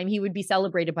another time he would be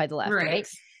celebrated by the left, right?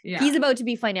 Yeah. He's about to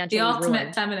be financially the ultimate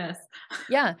ruined. feminist.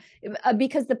 Yeah,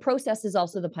 because the process is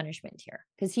also the punishment here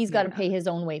because he's got to Yeah. pay his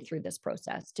own way through this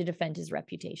process to defend his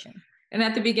reputation. And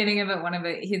at the beginning of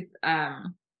it, his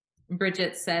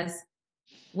Bridget says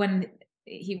when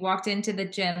he walked into the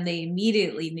gym, they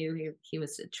immediately knew he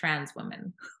was a trans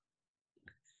woman.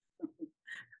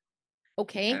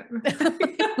 Okay.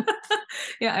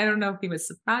 Yeah, I don't know if he was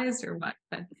surprised or what,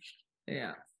 but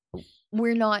yeah.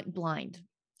 We're not blind.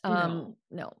 No.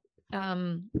 No.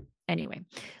 Anyway,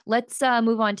 let's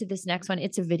move on to this next one.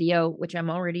 It's a video, which I'm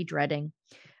already dreading.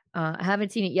 I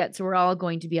haven't seen it yet, so we're all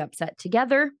going to be upset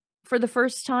together for the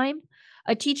first time.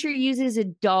 A teacher uses a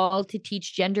doll to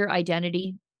teach gender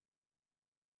identity,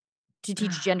 to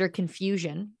teach gender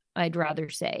confusion, I'd rather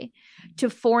say, to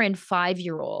 4 and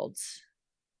 5-year-olds.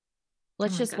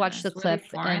 Let's Oh my just watch the goodness. Were they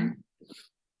clip. foreign? And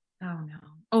Oh no.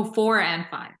 Oh, 4 and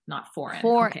 5, not 4 and.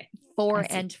 4, Okay. 4 I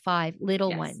see. and 5, little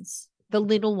Yes. ones, the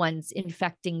little ones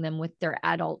infecting them with their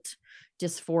adult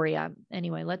dysphoria.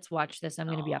 Anyway, let's watch this. I'm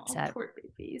going to be Oh, upset. Poor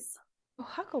babies.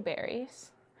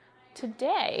 Huckleberries.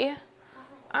 Today,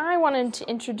 I wanted to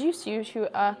introduce you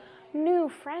to a new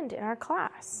friend in our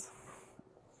class.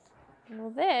 Well,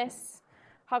 this,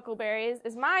 Huckleberries,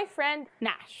 is my friend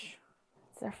Nash.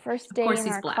 It's their first day course in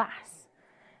he's our black. class.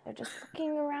 They're just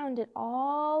looking around at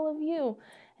all of you,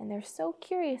 and they're so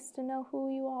curious to know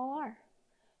who you all are.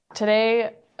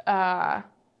 Today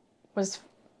was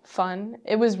fun.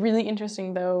 It was really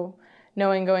interesting, though,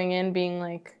 going in, being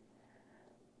like,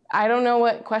 I don't know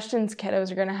what questions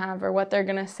kiddos are going to have or what they're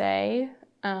going to say,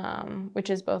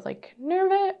 which is both like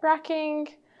nerve-wracking,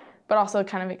 but also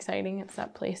kind of exciting. It's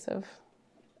that place of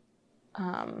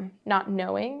not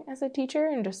knowing as a teacher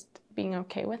and just being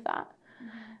okay with that.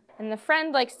 And the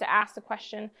friend likes to ask the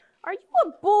question, are you a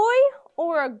boy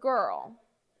or a girl?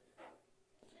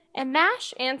 And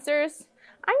Nash answers,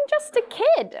 I'm just a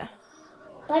kid.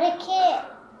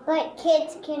 But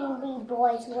kids can be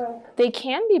boys or They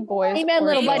can be boys. Amen, or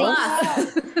little buddy.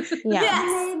 girls.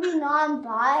 Yeah. maybe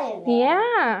non-binary.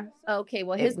 Yeah. Okay,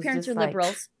 well, It his was parents are just like-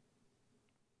 liberals.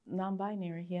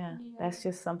 Non-binary, yeah. That's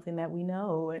just something that we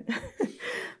know. And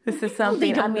this is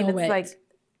something, I don't mean, know it's it. like,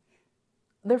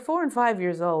 they're 4 and 5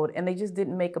 years old, and they just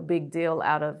didn't make a big deal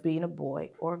out of being a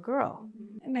boy or a girl.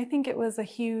 And I think it was a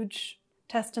huge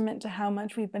testament to how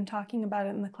much we've been talking about it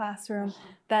in the classroom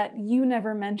that you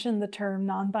never mentioned the term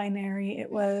non-binary.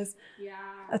 It was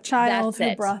a child That's who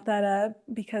it. brought that up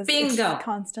because Bingo. it's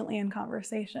constantly in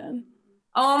conversation.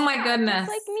 Oh my goodness. Just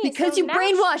like me. Because So you Nash,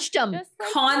 brainwashed them. just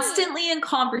like Constantly me, in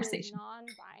conversation. is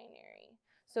non-binary.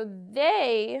 So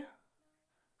they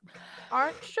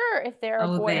aren't sure if they're a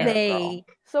Oh, boy or a they. girl.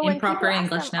 So when Improper people ask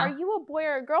English them, now. are you a boy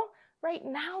or a girl? Right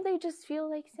now they just feel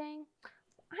like saying,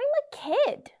 I'm a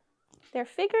kid. They're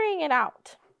figuring it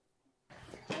out.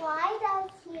 Why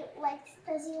does he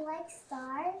like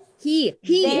stars? He.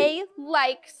 They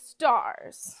like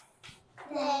stars.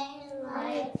 They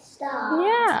like stars.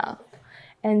 Yeah.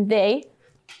 And they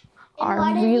are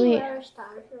Why did really he wear a star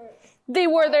shirt? They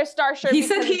wore their star shirt He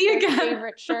because said he it's their again.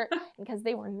 favorite shirt. And because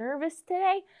they were nervous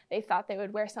today, they thought they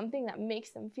would wear something that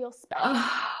makes them feel special.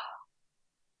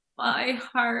 My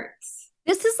heart.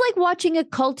 This is like watching a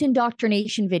cult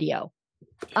indoctrination video.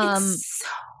 It's so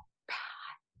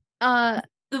Uh,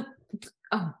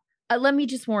 oh. let me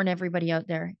just warn everybody out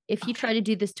there. If you try to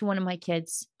do this to one of my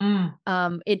kids,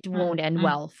 Mm, it won't end mm,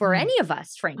 well for mm, any of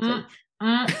us, frankly.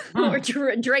 mm, Or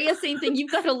Drea, same thing.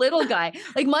 You've got a little guy.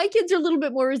 Like my kids are a little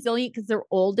bit more resilient because they're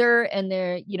older and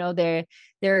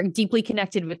they're deeply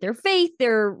connected with their faith.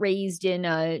 They're raised in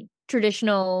a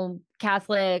traditional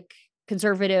Catholic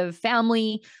conservative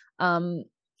family.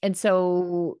 And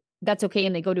so that's okay.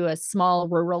 And they go to a small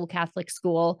rural Catholic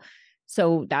school.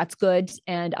 So that's good.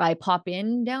 And I pop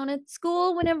in down at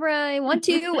school whenever I want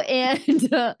to. And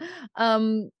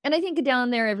I think down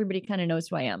there, everybody kind of knows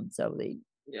who I am. So they,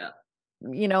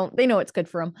 you know, they know it's good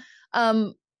for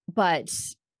them. But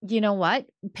you know what?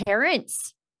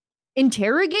 Parents,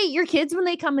 interrogate your kids when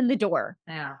they come in the door.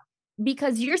 Yeah.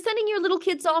 Because you're sending your little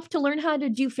kids off to learn how to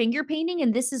do finger painting.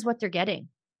 And this is what they're getting.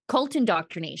 Cult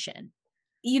indoctrination.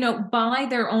 You know, by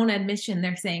their own admission,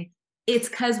 they're saying, it's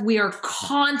because we are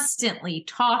constantly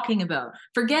talking about,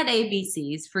 forget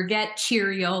ABCs, forget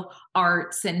Cheerio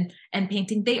arts and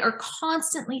painting. They are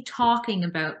constantly talking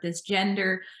about this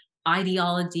gender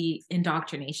ideology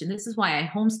indoctrination. This is why I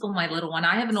homeschool my little one.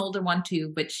 I have an older one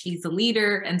too, but she's a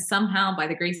leader and somehow by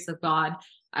the grace of God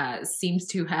seems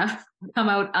to have come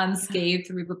out unscathed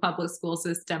through the public school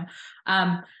system.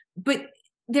 But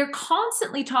they're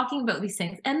constantly talking about these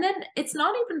things. And then it's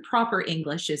not even proper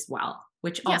English as well,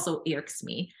 which also irks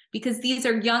me because these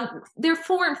are young, they're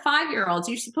 4 and 5-year-olds.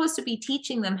 You're supposed to be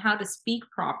teaching them how to speak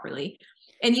properly.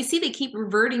 And you see, they keep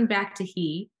reverting back to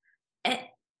he.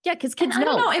 Yeah, because kids know. I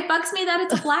don't know. It bugs me that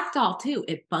it's a black doll too.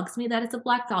 It bugs me that it's a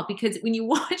black doll because when you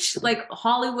watch like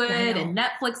Hollywood and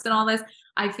Netflix and all this,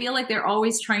 I feel like they're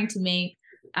always trying to make,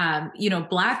 you know,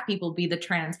 black people be the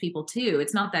trans people too.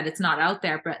 It's not that it's not out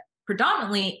there, but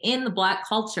predominantly in the black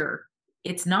culture,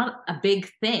 it's not a big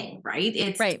thing, right?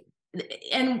 It's right.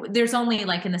 And there's only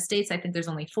like in the States, I think there's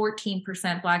only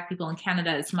 14% black people. In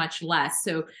Canada, it's much less.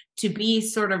 So to be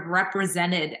sort of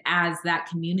represented as that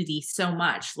community so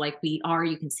much like we are,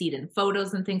 you can see it in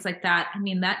photos and things like that. I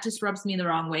mean, that just rubs me the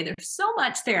wrong way. There's so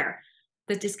much there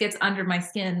that just gets under my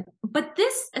skin. But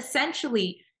this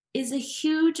essentially is a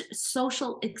huge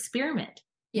social experiment.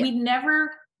 Yeah. We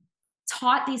never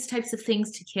taught these types of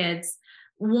things to kids.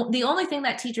 The only thing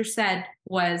that teacher said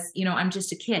was, you know, I'm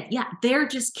just a kid. Yeah, they're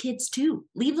just kids too.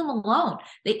 Leave them alone.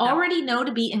 They already know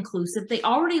to be inclusive. They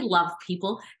already love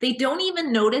people. They don't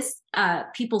even notice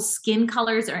people's skin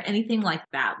colors or anything like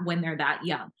that when they're that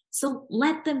young. So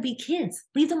let them be kids.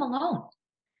 Leave them alone.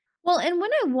 Well, and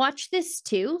when I watch this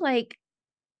too, like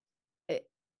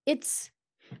it's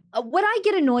what I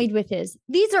get annoyed with is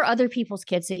these are other people's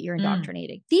kids that you're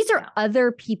indoctrinating. These are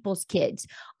other people's kids.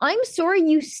 I'm sorry,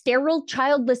 you sterile,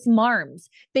 childless marms,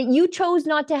 that you chose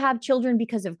not to have children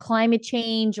because of climate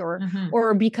change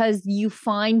or because you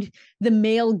find the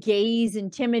male gaze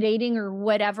intimidating or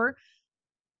whatever.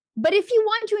 But if you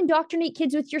want to indoctrinate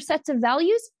kids with your sets of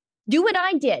values, do what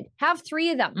I did. Have 3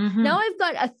 of them. Now I've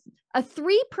got a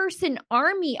 3-person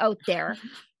army out there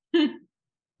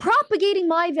propagating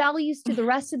my values to the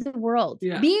rest of the world,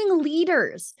 being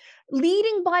leaders,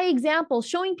 leading by example,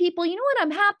 showing people, you know what,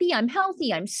 I'm happy, I'm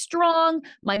healthy, I'm strong,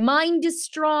 my mind is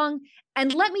strong.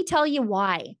 And let me tell you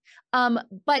why.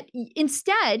 But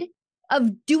instead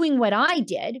of doing what I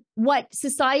did, what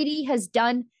society has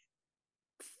done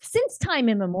since time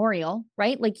immemorial,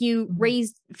 right? Like you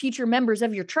raised future members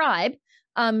of your tribe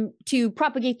to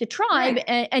propagate the tribe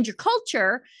and your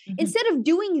culture. Instead of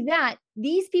doing that,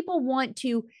 these people want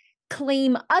to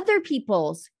claim other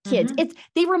people's kids.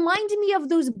 They reminded me of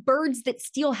those birds that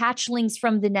steal hatchlings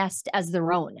from the nest as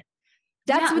their own.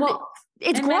 That's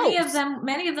it's gross.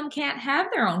 Many of them can't have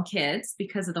their own kids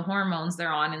because of the hormones they're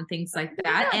on and things like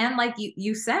that. And like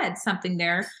you said something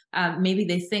there, maybe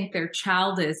they think their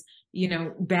child is, you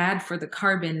know, bad for the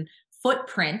carbon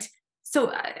footprint. So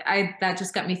that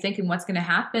just got me thinking, what's going to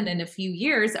happen in a few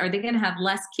years? Are they going to have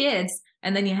less kids?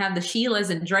 And then you have the Sheilas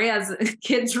and Dreas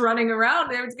kids running around.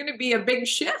 There's going to be a big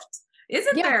shift,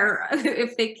 isn't there,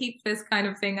 if they keep this kind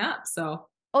of thing up? So,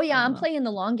 I'm playing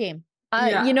the long game.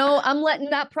 You know, I'm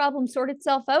letting that problem sort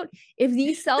itself out. If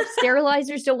these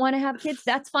self-sterilizers don't want to have kids,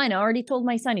 that's fine. I already told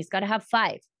my son he's got to have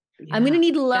 5. I'm going to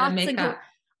need lots of.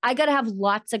 I got to have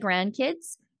lots of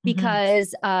grandkids.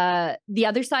 Because the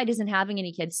other side isn't having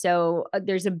any kids. So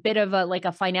there's a bit of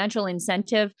a financial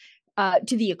incentive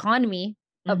to the economy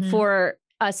for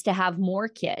us to have more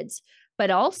kids.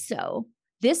 But also,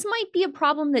 this might be a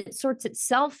problem that sorts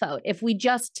itself out if we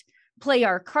just play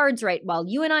our cards right while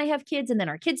you and I have kids and then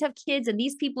our kids have kids. And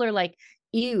these people are like,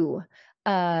 ew,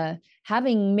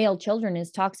 having male children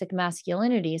is toxic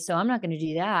masculinity. So I'm not going to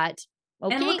do that.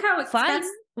 Okay, and look how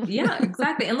expensive. Yeah,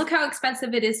 exactly. And look how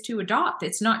expensive it is to adopt.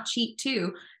 It's not cheap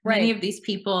too. Many of these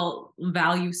people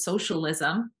value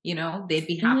socialism. You know, they'd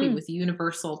be happy with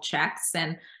universal checks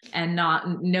and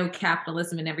no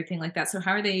capitalism and everything like that. So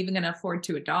how are they even going to afford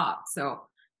to adopt? So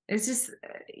it's just,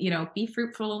 you know, be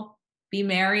fruitful, be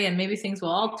merry, and maybe things will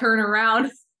all turn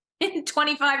around in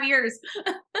 25 years.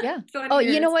 Yeah.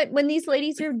 You know what? When these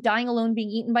ladies are dying alone, being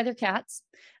eaten by their cats,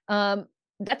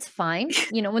 that's fine.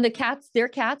 You know, when their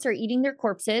cats are eating their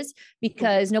corpses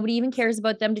because nobody even cares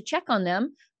about them to check on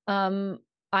them.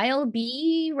 I'll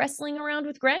be wrestling around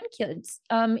with grandkids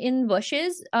in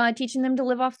bushes, teaching them to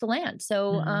live off the land.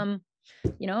 So,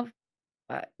 you know,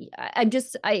 I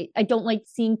don't like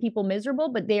seeing people miserable,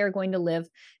 but they are going to live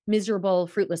miserable,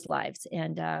 fruitless lives.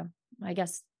 And I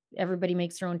guess everybody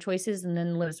makes their own choices and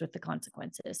then lives with the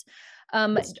consequences.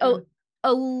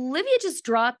 Olivia just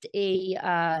dropped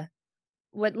a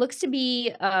what looks to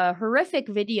be a horrific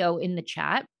video in the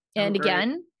chat. And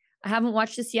again, I haven't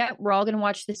watched this yet. We're all going to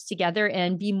watch this together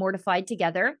and be mortified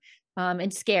together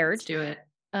and scared. Let's do it.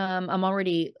 I'm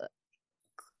already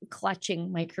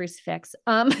clutching my crucifix.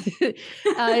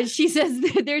 She says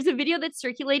there's a video that's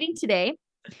circulating today.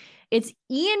 It's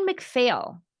Ian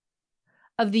MacPhail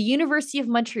of the University of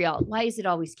Montreal. Why is it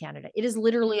always Canada? It is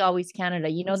literally always Canada.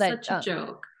 You know that such a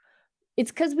joke. It's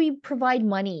because we provide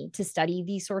money to study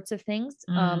these sorts of things.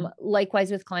 Likewise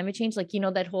with climate change, like, you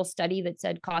know, that whole study that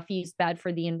said coffee is bad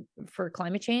for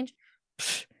climate change.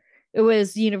 It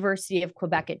was University of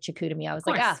Quebec at Chicoutimi. I was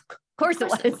like, of course it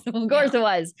was. Of course it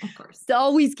was. Of course. It's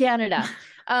always Canada.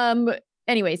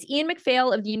 Anyways, Ian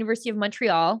MacPhail of the University of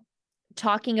Montreal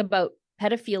talking about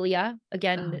pedophilia.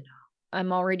 Again,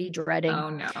 I'm already dreading. Oh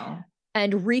no.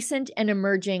 And recent and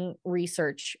emerging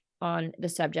research on the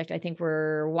subject. I think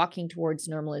we're walking towards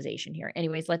normalization here.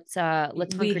 Anyways, let's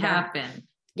hunker down.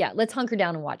 Yeah, let's hunker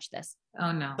down and watch this.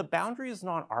 Oh no. The boundary is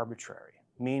not arbitrary,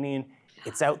 meaning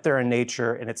it's out there in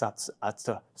nature and it's up to us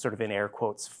to sort of, in air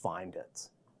quotes, find it.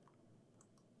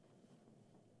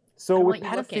 So with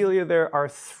pedophilia, there are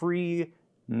three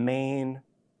main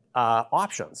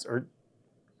options, or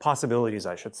possibilities,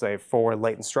 I should say, for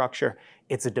latent structure.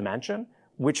 It's a dimension,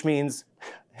 which means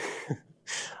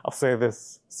I'll say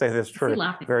this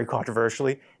very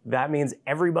controversially. That means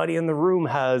everybody in the room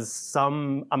has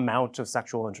some amount of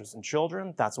sexual interest in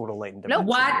children. That's what a latent dimension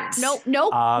is. No.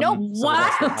 Some of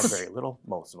us will have very little.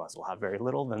 Most of us will have very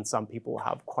little. Then some people will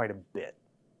have quite a bit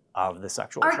of the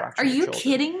sexual attraction. Are you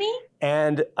kidding me?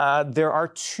 And there are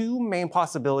two main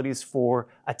possibilities for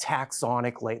a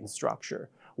taxonic latent structure.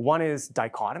 One is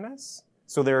dichotomous.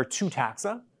 So there are two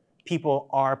taxa. People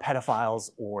are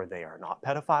pedophiles or they are not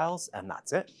pedophiles, and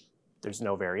that's it. There's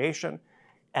no variation.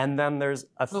 And then there's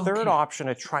a third option,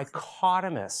 a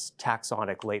trichotomous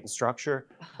taxonic latent structure,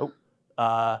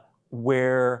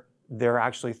 where there are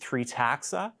actually three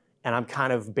taxa. And I'm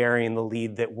kind of burying the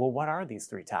lead that, well, what are these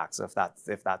three taxa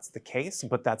if that's the case?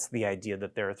 But that's the idea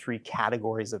that there are three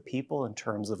categories of people in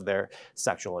terms of their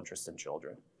sexual interest in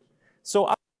children.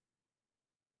 So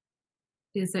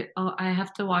is it? Oh, I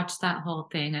have to watch that whole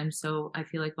thing. I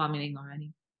feel like vomiting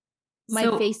already.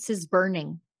 My face is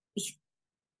burning.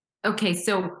 Okay,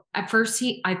 so at first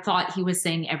I thought he was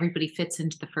saying everybody fits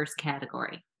into the first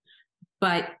category,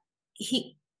 but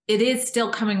it is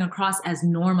still coming across as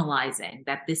normalizing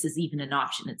that this is even an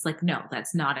option. It's like, no,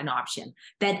 that's not an option.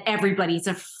 That everybody's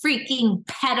a freaking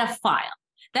pedophile.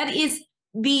 That is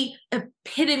the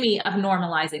epitome of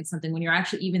normalizing something when you're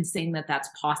actually even saying that that's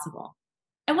possible.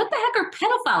 And what the heck are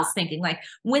pedophiles thinking? Like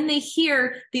when they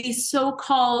hear these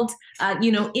so-called,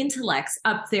 intellects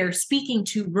up there speaking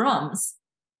to rooms,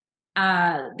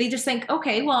 they just think,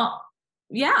 okay, well,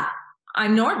 yeah,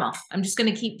 I'm normal. I'm just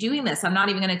going to keep doing this. I'm not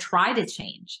even going to try to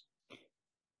change.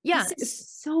 Yeah. This is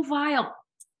so vile.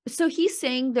 So he's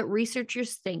saying that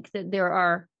researchers think that there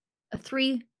are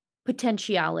three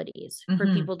potentialities for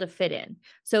people to fit in.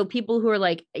 So people who are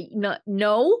like,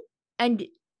 no, and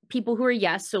people who are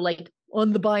yes. So like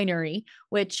on the binary,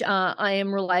 which I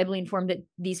am reliably informed that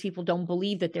these people don't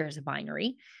believe that there's a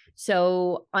binary.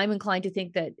 So I'm inclined to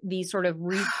think that these sort of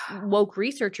woke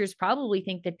researchers probably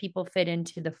think that people fit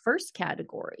into the first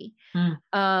category.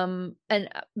 And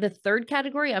the third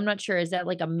category, I'm not sure. Is that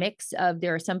like a mix of,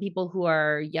 there are some people who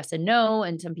are yes and no,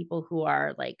 and some people who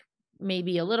are like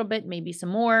maybe a little bit, maybe some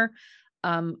more.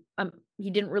 He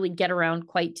didn't really get around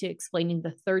quite to explaining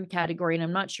the third category, and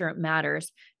I'm not sure it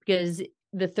matters because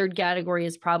the third category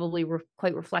is probably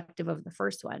quite reflective of the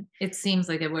first one. It seems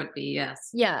like it would be, yes.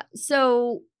 Yeah.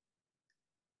 So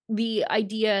the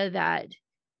idea that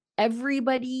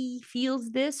everybody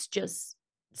feels this, just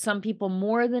some people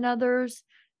more than others,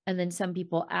 and then some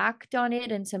people act on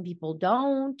it and some people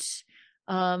don't.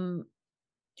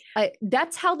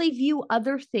 That's how they view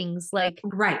other things like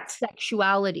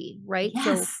sexuality, right?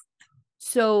 Yes.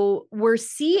 So we're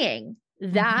seeing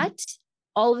that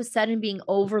all of a sudden being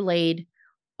overlaid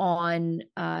on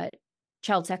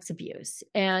child sex abuse.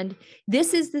 And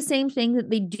this is the same thing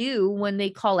that they do when they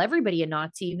call everybody a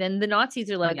Nazi. Then the Nazis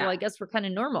are like, well, I guess we're kind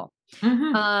of normal.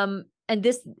 And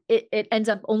this, it ends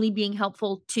up only being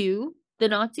helpful to the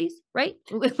Nazis, right?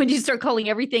 When you start calling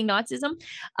everything Nazism,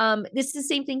 this is the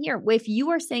same thing here. If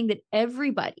you are saying that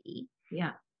everybody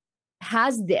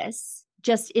has this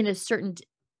just in a certain,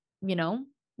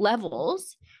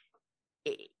 levels,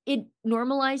 it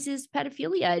normalizes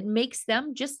pedophilia. It makes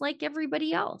them just like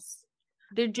everybody else.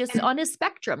 They're just on a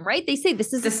spectrum, right? They say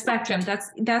this is the spectrum.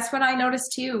 That's what I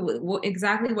noticed too.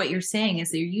 Exactly what you're saying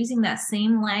is they're using that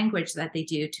same language that they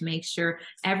do to make sure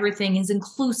everything is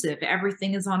inclusive,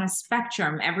 everything is on a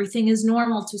spectrum, everything is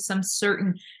normal to some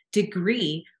certain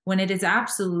degree when it is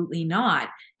absolutely not.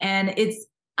 And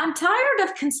I'm tired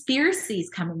of conspiracies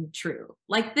coming true.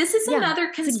 Like this is another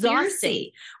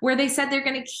conspiracy where they said they're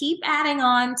going to keep adding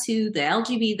on to the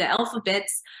LGBT, the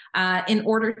alphabets, in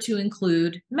order to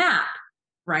include MAP.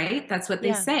 Right? That's what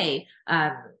they say.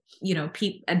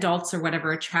 Adults or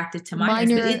whatever attracted to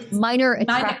minors. Minor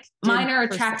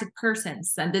attracted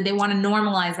persons. And they want to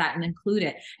normalize that and include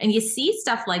it. And you see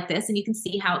stuff like this and you can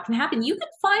see how it can happen. You can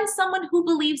find someone who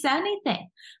believes anything.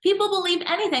 People believe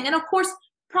anything. And of course,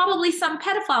 probably some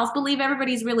pedophiles believe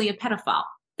everybody's really a pedophile.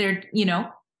 They're,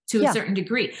 to a certain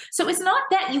degree. So it's not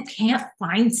that you can't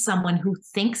find someone who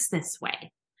thinks this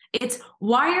way. It's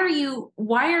why are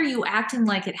you acting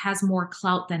like it has more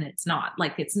clout than it's not?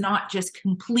 Like it's not just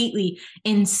completely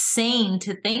insane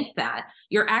to think that.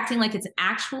 You're acting like it's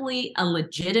actually a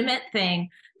legitimate thing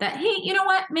that, hey, you know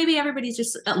what? Maybe everybody's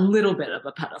just a little bit of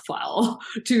a pedophile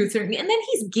to a certain, and then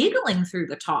he's giggling through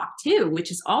the talk too, which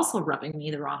is also rubbing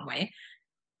me the wrong way.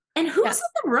 And who's in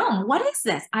the room? What is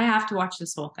this? I have to watch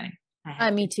this whole thing.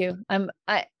 Me too. I'm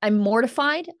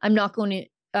mortified. I'm not going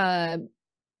to,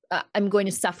 I'm going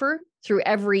to suffer through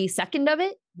every second of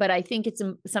it, but I think it's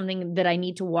something that I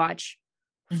need to watch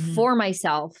for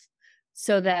myself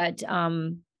so that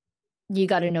you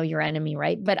got to know your enemy,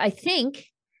 right? But I think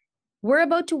we're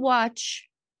about to watch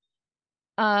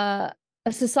a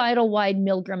societal-wide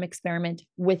Milgram experiment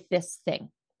with this thing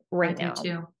right now. I do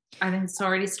too. I think it's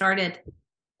already started.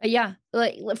 Yeah,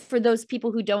 like for those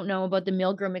people who don't know about the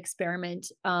Milgram experiment,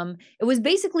 it was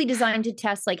basically designed to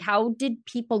test like how did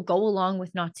people go along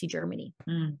with Nazi Germany.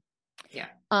 Yeah.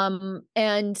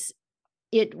 And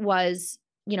it was,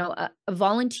 a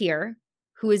volunteer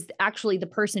who is actually the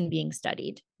person being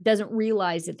studied, doesn't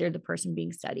realize that they're the person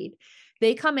being studied.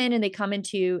 They come in and they come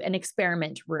into an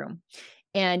experiment room,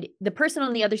 and the person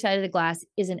on the other side of the glass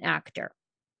is an actor,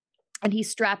 and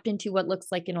he's strapped into what looks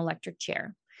like an electric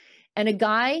chair. And a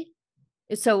guy,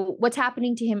 so what's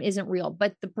happening to him isn't real,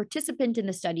 but the participant in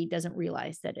the study doesn't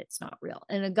realize that it's not real.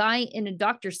 And a guy in a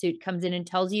doctor suit comes in and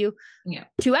tells you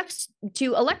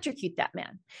to electrocute that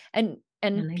man. And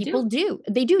people do.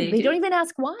 They do. They don't even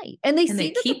ask why. And they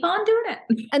keep on doing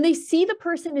it. And they see the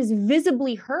person is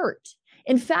visibly hurt.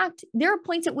 In fact, there are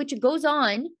points at which it goes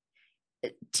on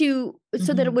so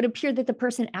that it would appear that the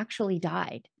person actually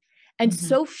died. And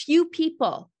so few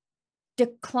people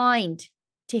declined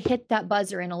to hit that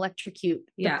buzzer and electrocute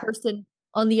the person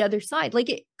on the other side. Like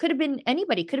it could have been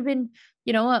anybody, could have been,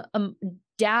 a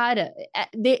dad.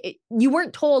 You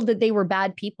weren't told that they were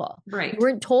bad people. Right. You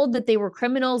weren't told that they were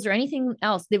criminals or anything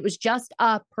else. It was just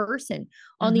a person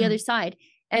on the other side.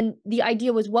 And the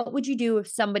idea was, what would you do if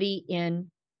somebody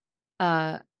in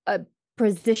a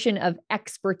position of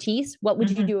expertise, what would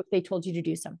you do if they told you to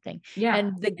do something? Yeah.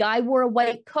 And the guy wore a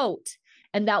white coat,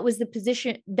 and that was the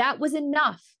position. That was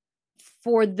enough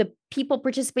for the people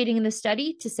participating in the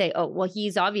study to say, oh, well,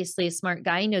 he's obviously a smart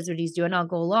guy. He knows what he's doing. I'll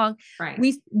go along. Right.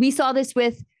 We saw this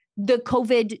with the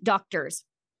COVID doctors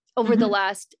over the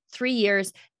last 3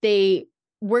 years. They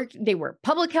were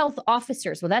public health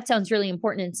officers. Well, that sounds really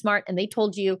important and smart. And they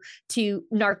told you to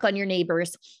narc on your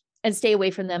neighbors and stay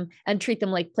away from them and treat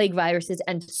them like plague viruses.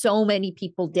 And so many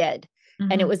people did.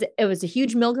 And it was a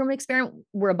huge Milgram experiment.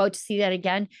 We're about to see that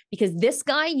again, because this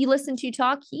guy you listen to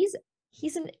talk, he's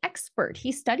an expert.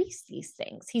 He studies these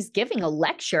things. He's giving a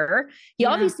lecture. He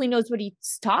obviously knows what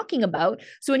he's talking about.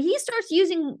 So when he starts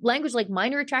using language like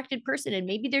minor attracted person, and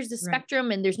maybe there's a spectrum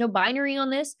and there's no binary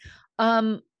on this,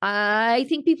 I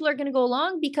think people are going to go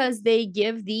along because they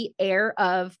give the air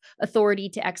of authority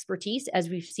to expertise, as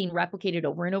we've seen replicated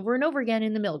over and over and over again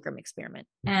in the Milgram experiment.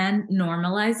 And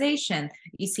normalization.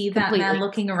 You see that man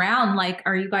looking around like,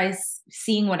 are you guys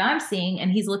seeing what I'm seeing?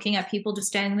 And he's looking at people just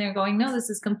standing there going, no, this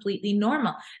is completely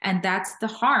normal. And that's the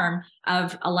harm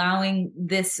of allowing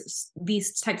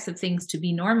these types of things to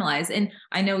be normalized. And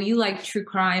I know you like true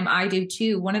crime. I do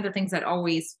too. One of the things that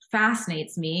always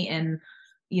fascinates me, and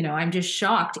I'm just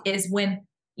shocked, is when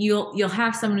you'll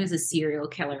have someone who's a serial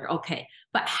killer. Okay.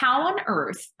 But how on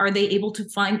earth are they able to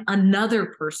find another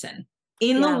person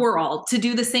in the world to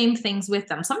do the same things with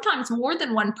them? Sometimes more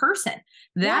than one person.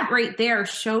 That right there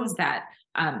shows that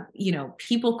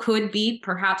People could be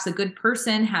perhaps a good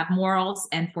person, have morals,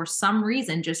 and for some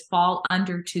reason just fall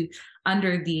under the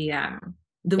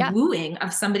wooing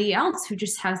of somebody else who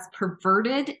just has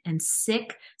perverted and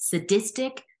sick,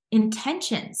 sadistic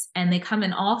intentions. And they come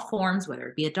in all forms, whether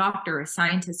it be a doctor, a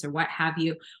scientist, or what have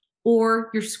you, or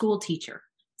your school teacher.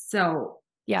 So,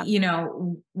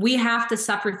 we have to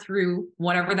suffer through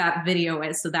whatever that video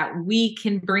is so that we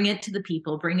can bring it to the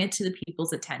people, bring it to the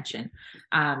people's attention.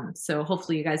 So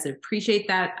hopefully you guys appreciate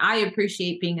that. I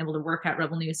appreciate being able to work at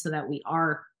Rebel News so that we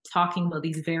are talking about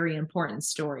these very important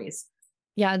stories.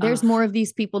 Yeah, there's more of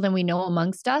these people than we know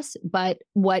amongst us, but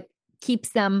what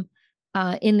keeps them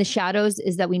in the shadows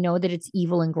is that we know that it's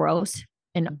evil and gross.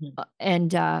 And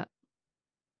I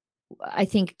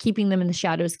think keeping them in the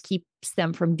shadows keeps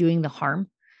them from doing the harm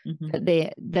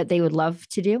that they would love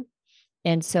to do.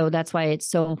 And so that's why it's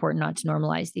so important not to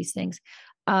normalize these things.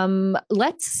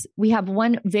 We have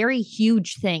one very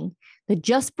huge thing that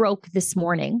just broke this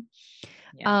morning.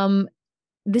 The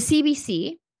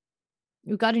CBC,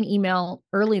 we got an email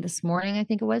early this morning, I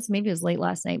think it was, maybe it was late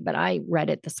last night, but I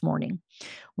read it this morning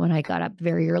when I got up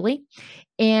very early.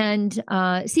 And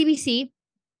CBC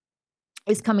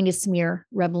is coming to smear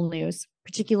Rebel News,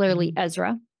 particularly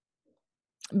Ezra,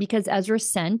 because Ezra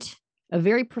sent a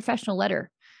very professional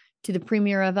letter to the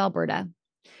Premier of Alberta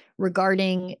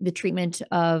regarding the treatment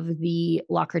of the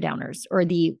locker downers, or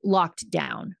the locked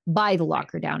down by the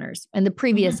locker downers and the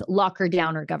previous locker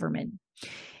downer government.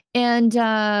 And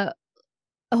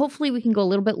hopefully we can go a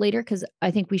little bit later, because I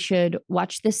think we should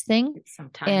watch this thing. Get some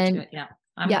time to it. Yeah.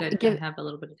 I'm good to have a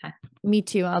little bit of time. Me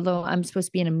too. Although I'm supposed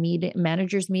to be in a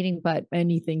managers meeting, but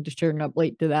anything to turn up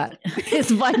late to that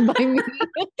is fine by me.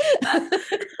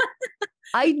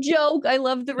 I joke. I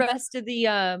love the rest of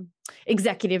the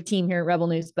executive team here at Rebel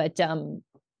News, but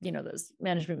those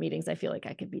management meetings, I feel like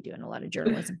I could be doing a lot of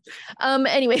journalism.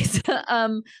 Anyways,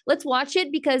 let's watch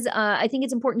it, because I think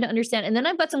it's important to understand. And then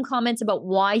I've got some comments about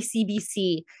why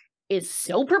CBC is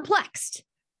so perplexed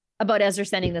about Ezra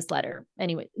sending this letter.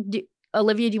 Anyway,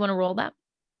 Olivia, do you want to roll that?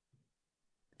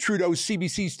 Trudeau's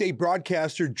CBC state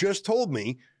broadcaster just told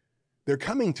me they're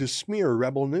coming to smear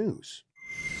Rebel News.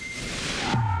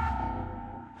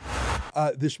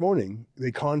 This morning,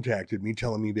 they contacted me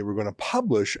telling me they were going to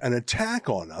publish an attack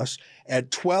on us at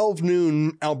 12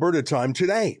 noon Alberta time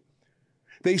today.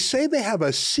 They say they have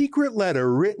a secret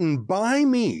letter written by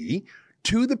me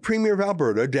to the Premier of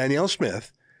Alberta, Danielle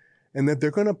Smith, and that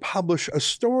they're going to publish a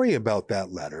story about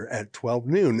that letter at 12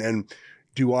 noon. And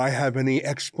do I have any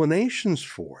explanations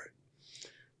for it?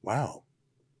 Wow.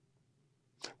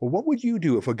 Well, what would you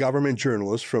do if a government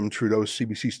journalist from Trudeau's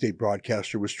CBC state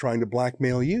broadcaster was trying to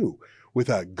blackmail you with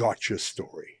a gotcha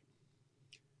story?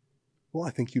 Well, I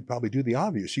think you'd probably do the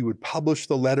obvious. You would publish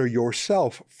the letter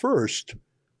yourself first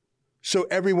so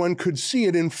everyone could see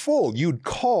it in full. You'd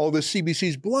call the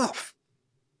CBC's bluff.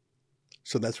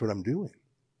 So that's what I'm doing.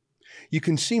 You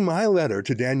can see my letter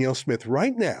to Danielle Smith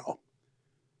right now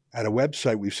at a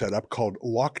website we've set up called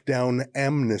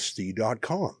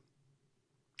lockdownamnesty.com.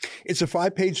 It's a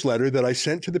 5-page letter that I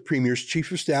sent to the Premier's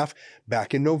Chief of Staff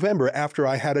back in November after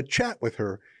I had a chat with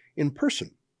her in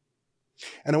person.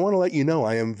 And I want to let you know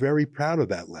I am very proud of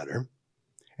that letter,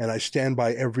 and I stand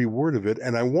by every word of it,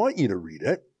 and I want you to read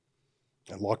it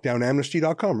at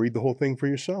lockdownamnesty.com. Read the whole thing for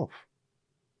yourself.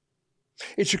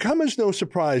 It should come as no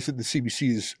surprise that the CBC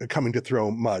is coming to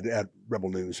throw mud at Rebel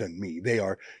News and me. They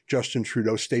are Justin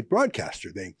Trudeau's state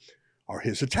broadcaster. They are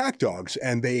his attack dogs,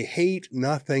 and they hate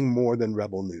nothing more than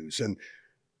Rebel News and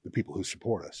the people who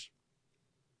support us.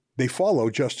 They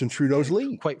follow Justin Trudeau's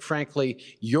lead. Quite frankly,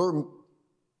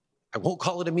 I won't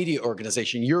call it a media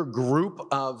organization, your group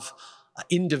of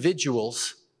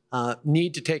individuals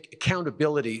need to take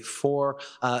accountability for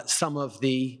some of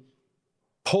the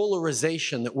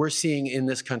polarization that we're seeing in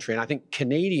this country. And I think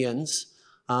Canadians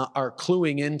are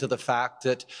cluing into the fact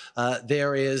that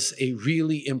there is a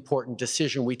really important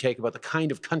decision we take about the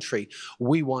kind of country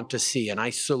we want to see. And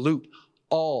I salute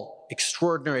all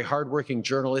extraordinary, hardworking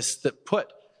journalists that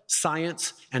put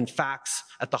science and facts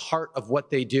at the heart of what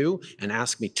they do and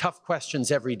ask me tough questions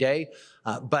every day,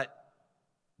 but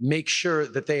make sure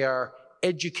that they are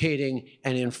educating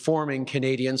and informing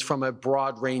Canadians from a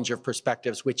broad range of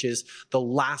perspectives, which is the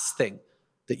last thing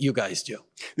that you guys do.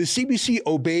 The CBC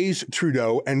obeys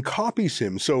Trudeau and copies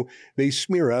him, so they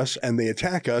smear us and they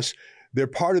attack us. They're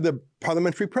part of the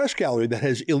parliamentary press gallery that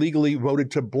has illegally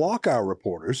voted to block our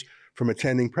reporters from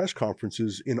attending press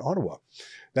conferences in Ottawa.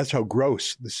 That's how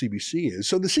gross the CBC is.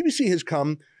 So the CBC has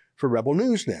come for Rebel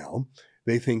News now.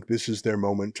 They think this is their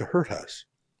moment to hurt us.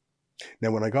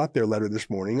 Now, when I got their letter this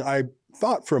morning, I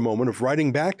thought for a moment of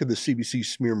writing back to the CBC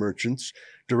smear merchants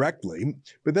directly,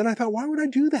 but then I thought, why would I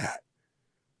do that?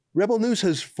 Rebel News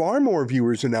has far more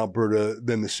viewers in Alberta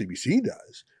than the CBC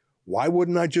does. Why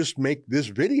wouldn't I just make this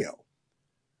video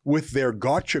with their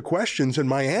gotcha questions and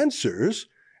my answers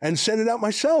and send it out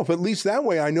myself? At least that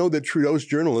way I know that Trudeau's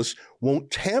journalists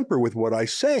won't tamper with what I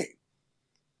say.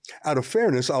 Out of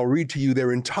fairness, I'll read to you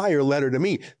their entire letter to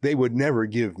me. They would never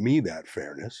give me that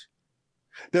fairness.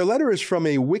 Their letter is from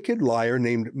a wicked liar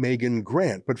named Megan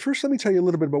Grant. But first, let me tell you a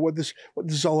little bit about what this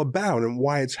is all about and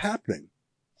why it's happening.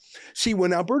 See,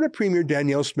 when Alberta Premier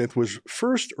Danielle Smith was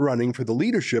first running for the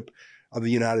leadership of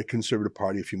the United Conservative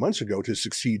Party a few months ago to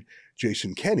succeed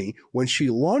Jason Kenney, when she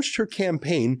launched her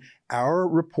campaign, our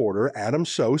reporter, Adam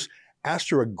Sose, asked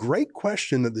her a great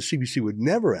question that the CBC would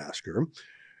never ask her.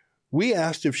 We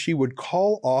asked if she would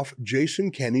call off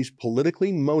Jason Kenney's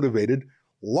politically motivated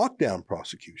lockdown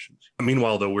prosecutions.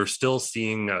 Meanwhile, though, we're still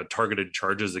seeing targeted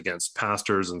charges against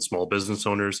pastors and small business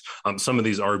owners. Some of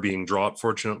these are being dropped,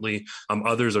 fortunately.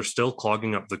 Others are still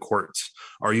clogging up the courts.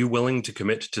 Are you willing to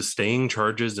commit to staying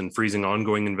charges and freezing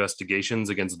ongoing investigations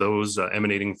against those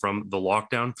emanating from the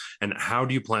lockdown? And how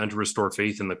do you plan to restore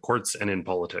faith in the courts and in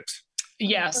politics?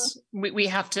 Yes, we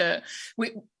have to.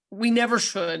 We never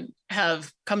should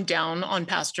have come down on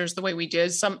pastors the way we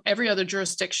did. Every other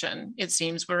jurisdiction, it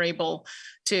seems, were able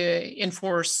to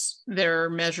enforce their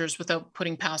measures without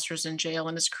putting pastors in jail,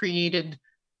 and it's created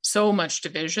so much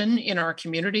division in our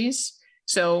communities.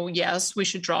 So yes, we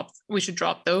should drop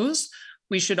those.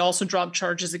 We should also drop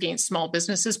charges against small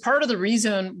businesses. Part of the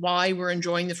reason why we're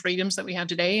enjoying the freedoms that we have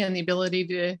today and the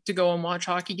ability to go and watch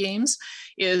hockey games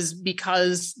is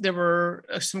because there were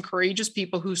some courageous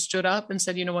people who stood up and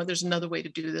said, you know what, there's another way to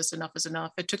do this. Enough is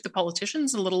enough. It took the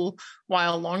politicians a little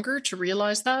while longer to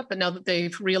realize that. But now that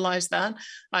they've realized that,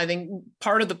 I think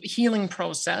part of the healing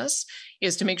process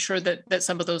is to make sure that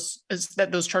some of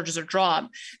those charges are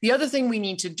dropped. The other thing we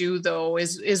need to do, though,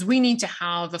 is we need to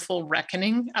have a full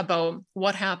reckoning about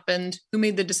what happened, who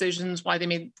made the decisions, why they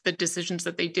made the decisions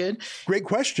that they did. Great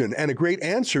question and a great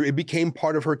answer. It became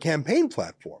part of her campaign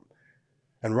platform.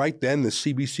 And right then, the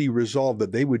CBC resolved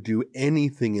that they would do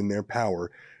anything in their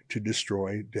power to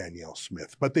destroy Danielle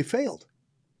Smith. But they failed.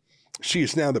 She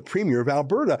is now the Premier of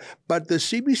Alberta, but the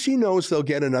CBC knows they'll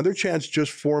get another chance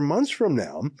just 4 months from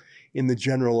now in the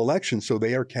general election, so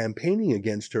they are campaigning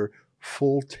against her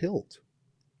full tilt.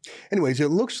 Anyways, it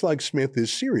looks like Smith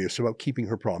is serious about keeping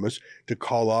her promise to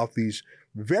call off these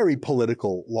very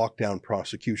political lockdown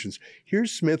prosecutions.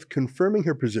 Here's Smith confirming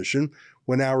her position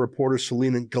when our reporter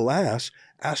Selena Glass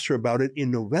asked her about it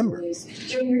in November.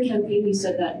 During your campaign, you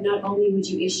said that not only would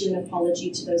you issue an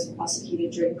apology to those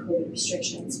prosecuted during COVID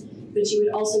restrictions, but you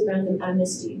would also grant them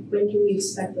amnesty. When can we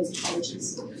expect those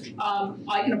apologies?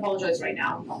 I can apologize right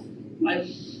now.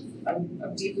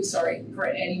 I'm deeply sorry for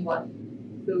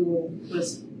anyone who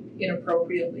was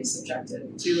inappropriately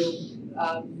subjected to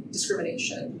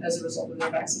discrimination as a result of their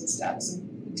vaccine status.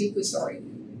 I'm deeply sorry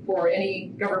for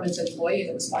any government employee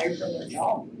that was fired from their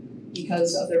job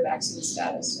because of their vaccine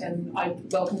status. And I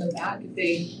welcome them back if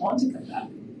they want to come back.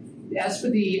 As for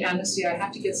the amnesty, I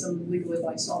have to get some legal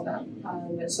advice on that.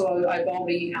 And so I've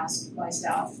already asked my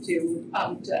staff to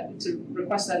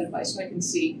request that advice so I can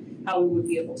see how we would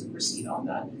be able to proceed on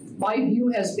that. My view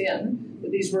has been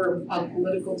that these were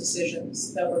political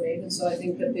decisions that were made, and so I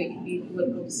think that they can be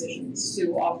political decisions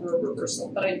to offer a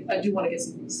reversal. But I do want to get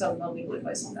some legal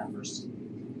advice on that first.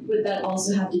 Would that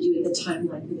also have to do with the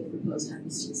timeline for the proposed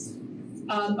amnesties?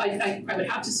 I would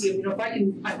have to see if I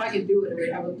can do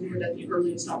it, I will do it at the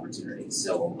earliest opportunity.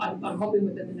 So I'm hoping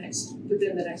within the next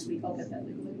week I'll get that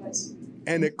legal advice.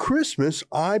 And at Christmas,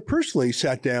 I personally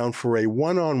sat down for a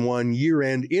one-on-one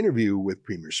year-end interview with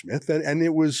Premier Smith, and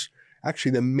it was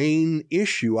actually the main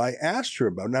issue I asked her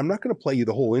about. Now, I'm not going to play you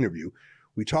the whole interview.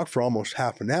 We talked for almost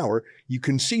half an hour. You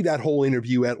can see that whole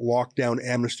interview at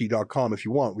lockdownamnesty.com if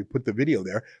you want. We put the video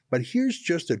there. But here's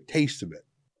just a taste of it.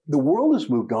 The world has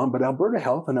moved on, but Alberta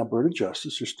Health and Alberta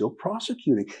Justice are still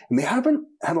prosecuting. And they haven't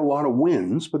had a lot of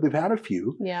wins, but they've had a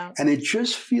few. Yeah. And it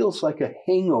just feels like a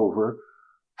hangover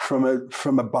from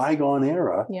a bygone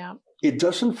era. Yeah. It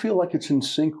doesn't feel like it's in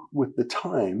sync with the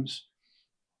times.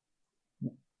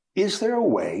 Is there a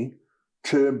way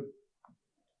to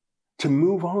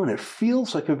move on? It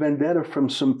feels like a vendetta from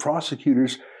some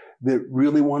prosecutors that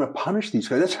really want to punish these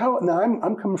guys. That's how, now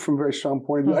I'm coming from a very strong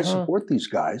point of view. I support these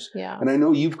guys. Yeah. And I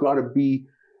know you've got to be,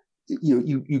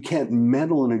 you can't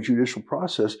meddle in a judicial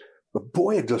process, But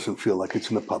boy, it doesn't feel like it's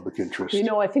in the public interest. You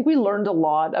know, I think we learned a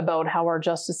lot about how our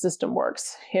justice system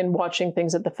works in watching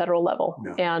things at the federal level,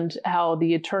 and how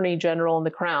the Attorney General and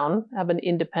the Crown have an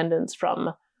independence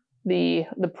from the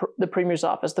Premier's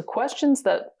office. The questions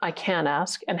that I can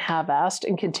ask and have asked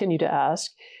and continue to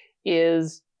ask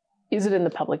is it in the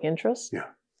public interest? Yeah.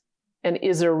 And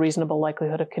is there a reasonable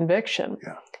likelihood of conviction?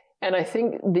 Yeah. And I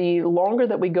think the longer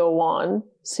that we go on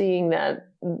seeing that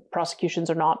prosecutions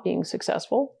are not being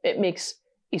successful, it makes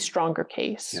a stronger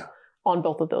case on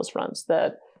both of those fronts.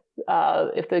 That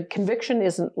if the conviction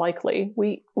isn't likely,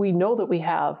 we know that we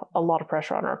have a lot of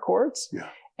pressure on our courts. Yeah.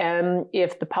 And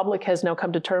if the public has now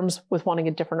come to terms with wanting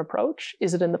a different approach,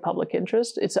 is it in the public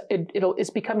interest? It's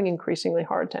becoming increasingly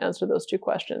hard to answer those two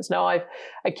questions. Now, I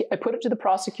put it to the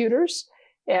prosecutors.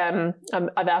 And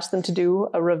I've asked them to do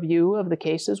a review of the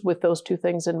cases with those two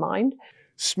things in mind.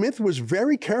 Smith was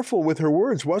very careful with her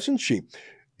words, wasn't she?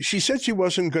 She said she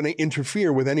wasn't going to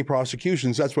interfere with any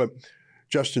prosecutions. That's what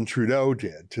Justin Trudeau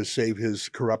did to save his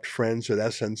corrupt friends at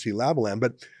SNC-Lavalin.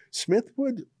 But Smith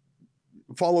would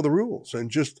follow the rules and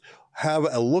just have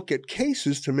a look at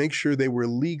cases to make sure they were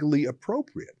legally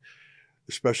appropriate,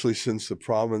 especially since the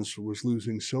province was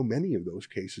losing so many of those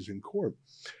cases in court.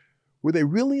 Were they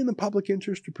really in the public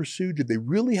interest to pursue? Did they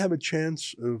really have a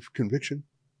chance of conviction?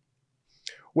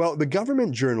 Well, the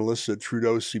government journalists at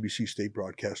Trudeau's CBC state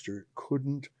broadcaster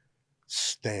couldn't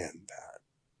stand that.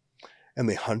 And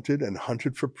they hunted and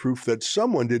hunted for proof that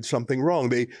someone did something wrong.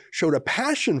 They showed a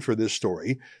passion for this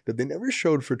story that they never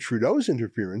showed for Trudeau's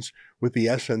interference with the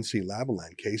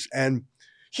SNC-Lavalin case. And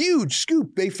huge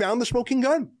scoop, they found the smoking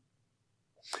gun.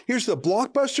 Here's the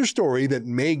blockbuster story that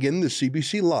Megan, the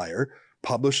CBC liar,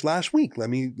 published last week.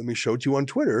 Let me show it to you on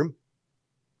Twitter.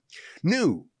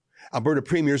 New. Alberta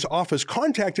Premier's office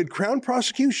contacted Crown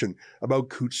prosecution about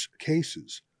Coutts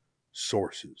cases.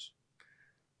 Sources.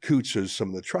 Coutts is some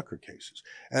of the trucker cases.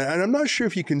 And I'm not sure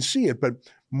if you can see it, but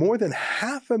more than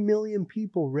 500,000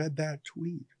 people read that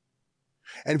tweet.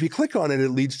 And if you click on it, it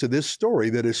leads to this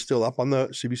story that is still up on the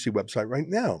CBC website right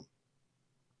now.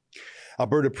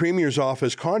 Alberta Premier's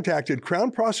office contacted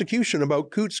Crown prosecution about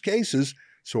Coutts cases.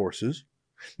 Sources.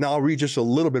 Now, I'll read just a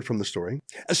little bit from the story.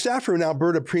 A staffer in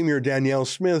Alberta Premier Danielle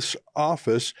Smith's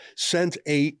office sent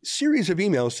a series of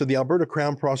emails to the Alberta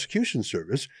Crown Prosecution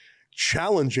Service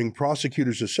challenging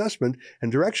prosecutors' assessment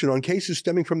and direction on cases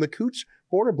stemming from the Coutts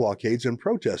border blockades and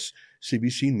protests,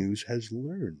 CBC News has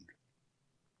learned.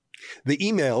 The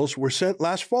emails were sent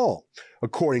last fall,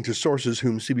 according to sources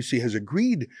whom CBC has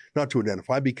agreed not to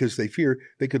identify because they fear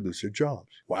they could lose their jobs.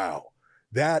 Wow.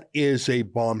 That is a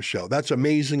bombshell. That's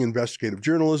amazing investigative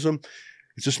journalism.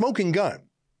 It's a smoking gun.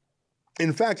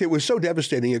 In fact, it was so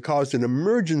devastating it caused an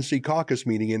emergency caucus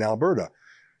meeting in Alberta.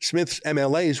 Smith's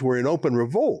MLAs were in open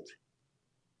revolt.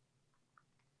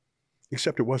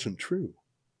 Except it wasn't true.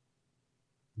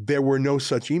 There were no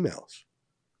such emails.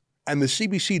 And the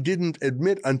CBC didn't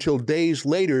admit until days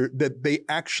later that they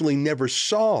actually never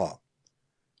saw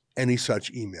any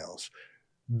such emails.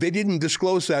 They didn't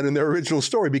disclose that in their original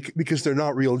story because they're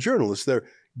not real journalists. They're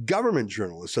government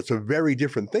journalists. That's a very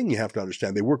different thing you have to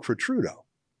understand. They work for Trudeau.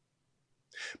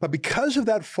 But because of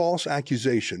that false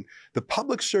accusation, the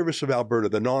Public Service of Alberta,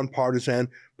 the nonpartisan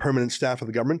permanent staff of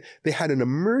the government, they had an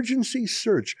emergency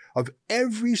search of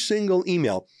every single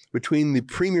email between the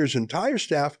Premier's entire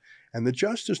staff and the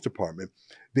Justice Department.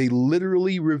 They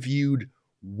literally reviewed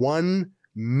 1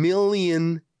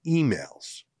 million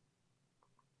emails.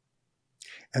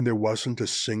 And there wasn't a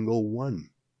single one.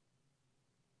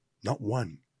 Not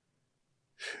one.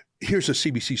 Here's a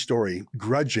CBC story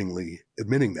grudgingly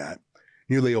admitting that.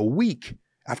 Nearly a week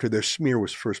after their smear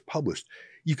was first published.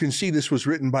 You can see this was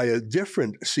written by a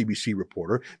different CBC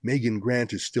reporter. Megan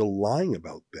Grant is still lying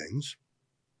about things.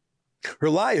 Her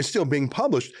lie is still being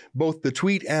published, both the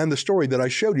tweet and the story that I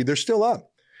showed you. They're still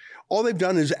up. All they've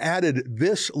done is added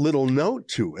this little note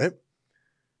to it.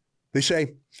 They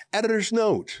say, editor's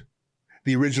note.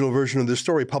 The original version of the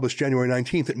story, published January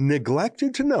 19th,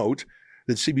 neglected to note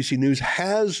that CBC News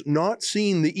has not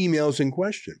seen the emails in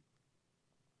question.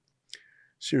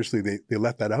 Seriously, they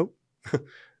left that out?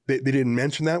 They didn't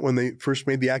mention that when they first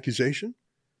made the accusation?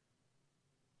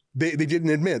 They didn't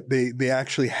admit they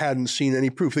actually hadn't seen any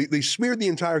proof. They smeared the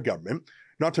entire government,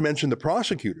 not to mention the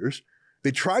prosecutors. They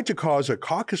tried to cause a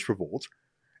caucus revolt,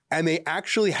 and they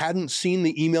actually hadn't seen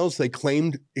the emails they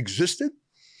claimed existed?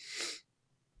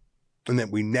 And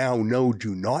that we now know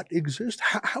do not exist?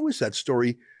 How is that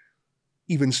story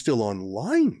even still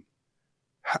online?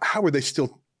 How are they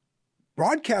still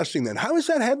broadcasting that? How is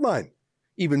that headline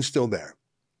even still there?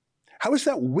 How is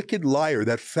that wicked liar,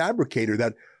 that fabricator,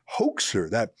 that hoaxer,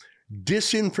 that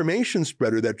disinformation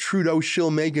spreader, that Trudeau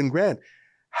shill Megan Grant.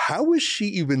 How is she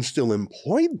even still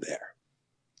employed there?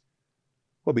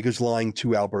 Well, because lying to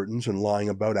Albertans and lying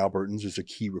about Albertans is a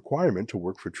key requirement to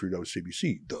work for Trudeau's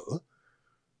CBC. Duh.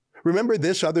 Remember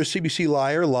this other CBC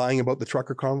liar lying about the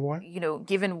trucker convoy? You know,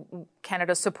 given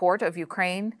Canada's support of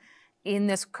Ukraine in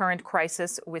this current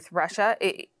crisis with Russia,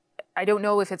 I don't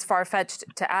know if it's far-fetched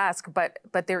to ask, but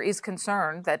there is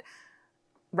concern that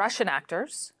Russian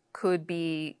actors could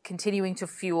be continuing to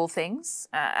fuel things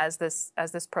as this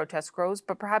protest grows,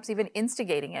 but perhaps even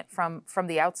instigating it from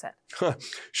the outset.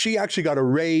 She actually got a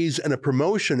raise and a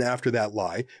promotion after that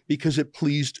lie because it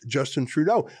pleased Justin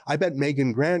Trudeau. I bet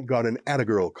Megan Grant got an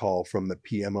attagirl call from the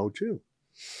PMO too.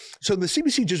 So the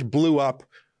CBC just blew up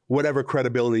whatever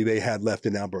credibility they had left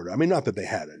in Alberta. I mean, not that they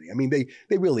had any. I mean,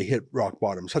 they really hit rock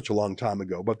bottom such a long time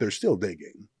ago, but they're still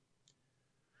digging.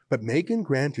 But Megan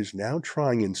Grant is now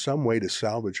trying in some way to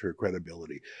salvage her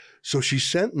credibility. So she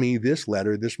sent me this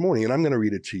letter this morning, and I'm going to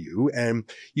read it to you. And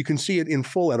you can see it in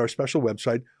full at our special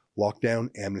website,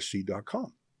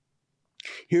 lockdownamnesty.com.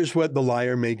 Here's what the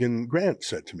liar Megan Grant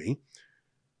said to me.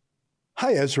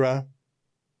 Hi, Ezra.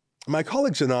 My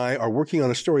colleagues and I are working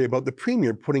on a story about the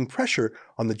Premier putting pressure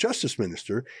on the Justice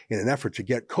Minister in an effort to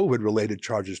get COVID-related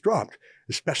charges dropped,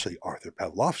 especially Arthur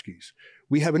Pawlowski's.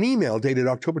 We have an email dated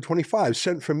October 25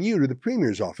 sent from you to the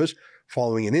Premier's office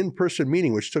following an in-person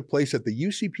meeting which took place at the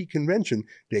UCP convention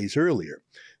days earlier.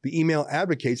 The email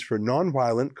advocates for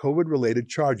nonviolent COVID-related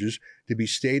charges to be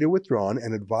stayed or withdrawn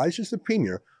and advises the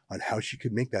Premier on how she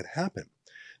could make that happen.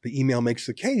 The email makes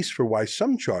the case for why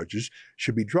some charges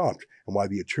should be dropped and why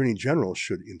the Attorney General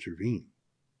should intervene.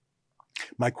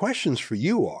 My questions for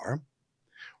you are,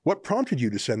 what prompted you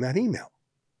to send that email?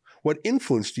 What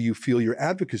influence do you feel your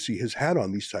advocacy has had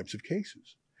on these types of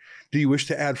cases? Do you wish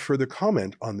to add further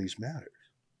comment on these matters?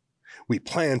 We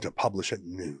plan to publish at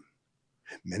noon.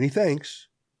 Many thanks,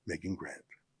 Megan Grant.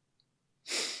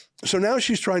 So now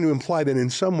she's trying to imply that in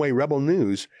some way Rebel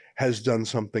News has done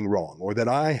something wrong, or that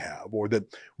I have, or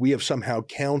that we have somehow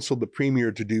counseled the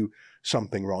Premier to do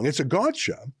something wrong. It's a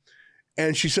gotcha.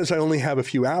 And she says I only have a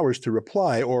few hours to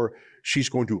reply, or she's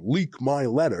going to leak my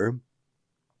letter.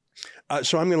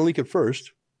 So I'm going to leak it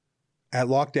first at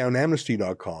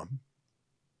lockdownamnesty.com.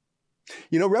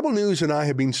 You know, Rebel News and I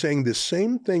have been saying the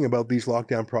same thing about these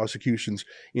lockdown prosecutions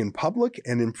in public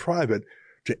and in private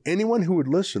to anyone who would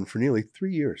listen for nearly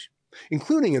 3 years,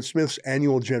 including at Smith's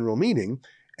annual general meeting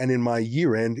and in my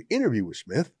year-end interview with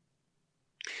Smith.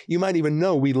 You might even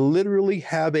know we literally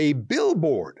have a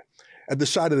billboard at the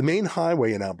side of the main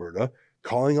highway in Alberta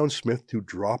calling on Smith to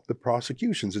drop the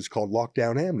prosecutions. It's called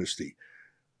Lockdown Amnesty.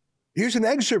 Here's an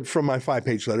excerpt from my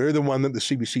 5-page letter, the one that the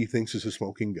CBC thinks is a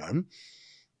smoking gun.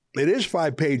 It is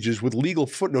 5 pages with legal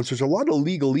footnotes. There's a lot of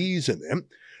legalese in them.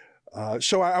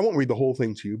 So I won't read the whole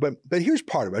thing to you, but here's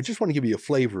part of it. I just want to give you a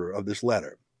flavor of this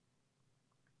letter.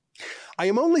 I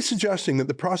am only suggesting that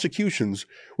the prosecutions,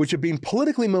 which have been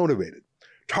politically motivated,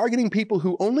 targeting people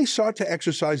who only sought to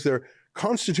exercise their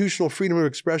constitutional freedom of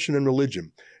expression and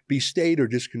religion, be stayed or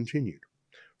discontinued.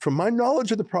 From my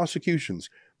knowledge of the prosecutions,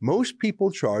 most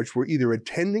people charged were either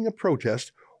attending a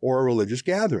protest or a religious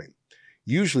gathering.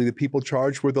 Usually the people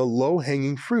charged were the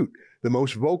low-hanging fruit, the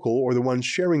most vocal, or the ones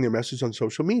sharing their message on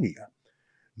social media.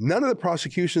 None of the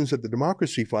prosecutions that the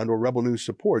Democracy Fund or Rebel News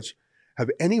supports have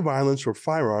any violence or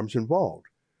firearms involved.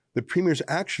 The Premier's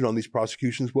action on these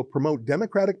prosecutions will promote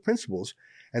democratic principles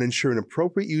and ensure an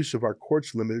appropriate use of our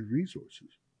court's limited resources.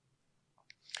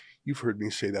 You've heard me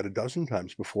say that a dozen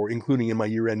times before, including in my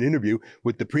year-end interview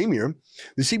with the Premier.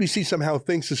 The CBC somehow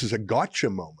thinks this is a gotcha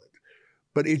moment,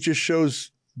 but it just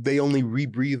shows they only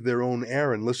rebreathe their own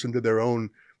air and listen to their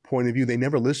own point of view. They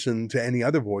never listen to any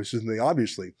other voices, and they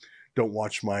obviously don't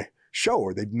watch my show,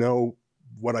 or they'd know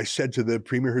what I said to the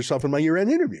Premier herself in my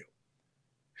year-end interview.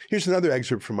 Here's another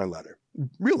excerpt from my letter.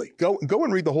 Really, go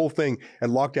and read the whole thing at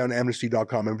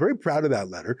lockdownamnesty.com. I'm very proud of that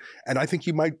letter, and I think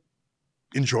you might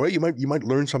enjoy it. You might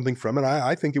learn something from it.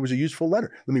 I think it was a useful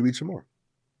letter. Let me read some more.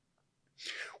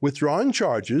 Withdrawing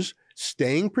charges,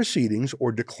 staying proceedings,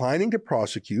 or declining to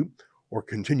prosecute or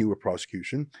continue a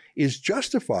prosecution is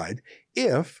justified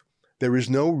if there is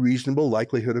no reasonable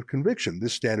likelihood of conviction.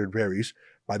 This standard varies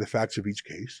by the facts of each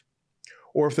case.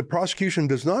 Or if the prosecution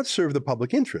does not serve the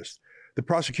public interest. The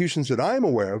prosecutions that I am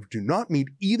aware of do not meet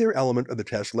either element of the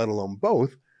test, let alone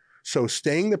both, so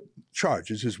staying the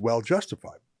charges is well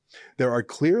justified. There are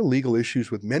clear legal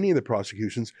issues with many of the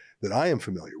prosecutions that I am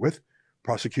familiar with.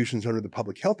 Prosecutions under the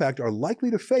Public Health Act are likely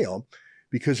to fail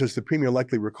because, as the Premier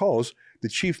likely recalls, the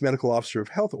Chief Medical Officer of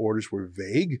Health orders were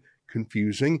vague,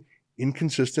 confusing,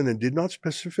 inconsistent, and did not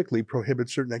specifically prohibit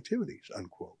certain activities,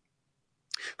 unquote.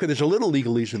 Okay, there's a little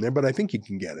legalese in there, but I think you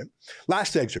can get it.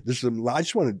 Last excerpt.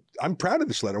 I'm proud of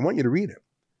this letter. I want you to read it.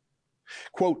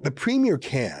 Quote, the Premier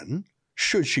can,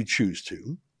 should she choose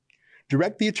to,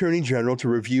 direct the Attorney General to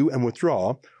review and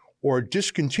withdraw or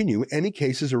discontinue any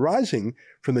cases arising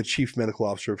from the Chief Medical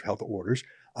Officer of Health orders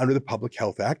under the Public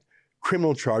Health Act,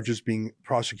 criminal charges being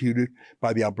prosecuted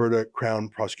by the Alberta Crown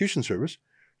Prosecution Service,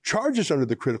 charges under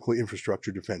the Critical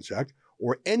Infrastructure Defence Act,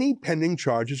 or any pending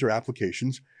charges or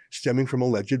applications stemming from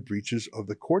alleged breaches of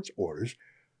the court's orders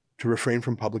to refrain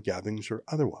from public gatherings or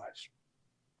otherwise.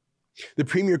 The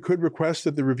Premier could request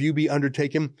that the review be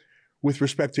undertaken with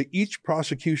respect to each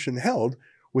prosecution held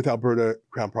with Alberta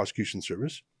Crown Prosecution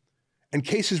Service, and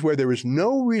cases where there is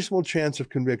no reasonable chance of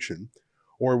conviction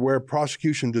or where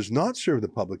prosecution does not serve the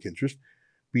public interest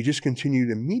be discontinued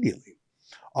immediately.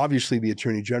 Obviously, the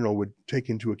Attorney General would take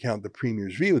into account the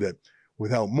Premier's view that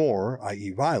without more,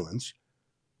 i.e. violence,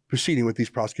 proceeding with these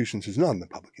prosecutions is not in the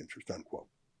public interest, unquote.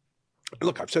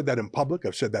 Look, I've said that in public,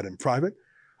 I've said that in private,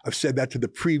 I've said that to the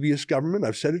previous government,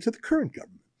 I've said it to the current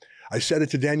government. I said it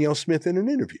to Danielle Smith in an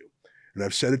interview, and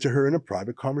I've said it to her in a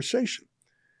private conversation,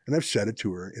 and I've said it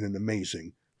to her in an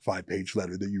amazing 5-page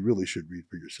letter that you really should read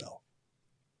for yourself.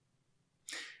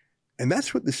 And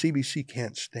that's what the CBC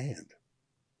can't stand.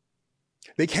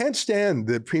 They can't stand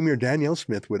that Premier Danielle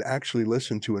Smith would actually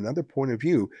listen to another point of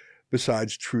view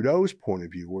besides Trudeau's point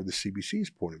of view or the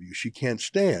CBC's point of view. They can't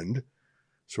stand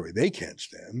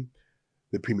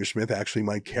that Premier Smith actually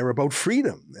might care about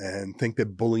freedom and think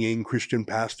that bullying Christian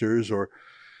pastors or,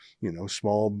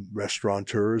 small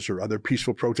restaurateurs or other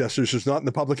peaceful protesters is not in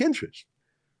the public interest.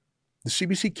 The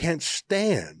CBC can't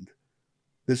stand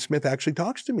that Smith actually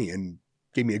talks to me and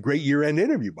gave me a great year-end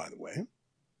interview, by the way.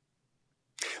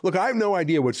 Look, I have no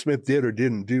idea what Smith did or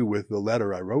didn't do with the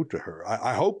letter I wrote to her.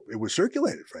 I hope it was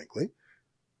circulated, frankly.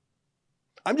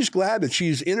 I'm just glad that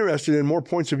she's interested in more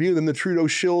points of view than the Trudeau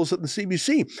shills at the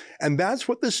CBC. And that's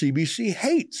what the CBC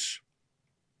hates.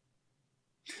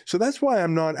 So that's why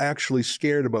I'm not actually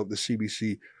scared about the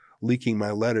CBC leaking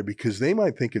my letter, because they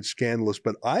might think it's scandalous,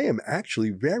 but I am actually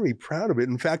very proud of it.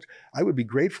 In fact, I would be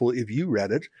grateful if you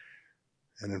read it.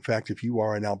 And in fact, if you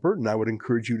are an Albertan, I would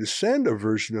encourage you to send a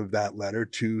version of that letter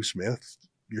to Smith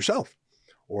yourself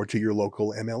or to your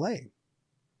local MLA.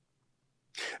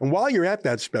 And while you're at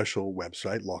that special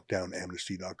website,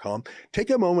 lockdownamnesty.com, take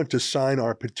a moment to sign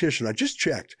our petition. I just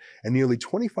checked, and nearly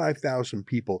 25,000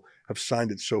 people have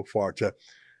signed it so far to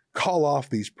call off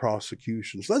these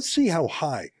prosecutions. Let's see how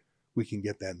high we can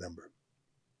get that number.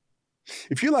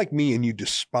 If you're like me and you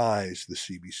despise the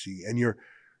CBC and you're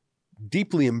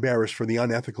deeply embarrassed for the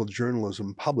unethical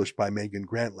journalism published by Megan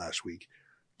Grant last week,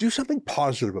 do something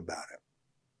positive about it.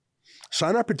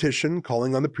 Sign our petition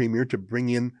calling on the Premier to bring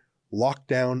in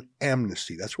lockdown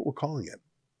amnesty. That's what we're calling it.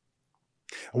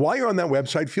 And while you're on that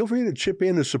website, feel free to chip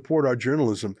in to support our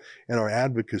journalism and our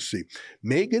advocacy.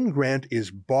 Megan Grant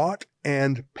is bought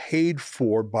and paid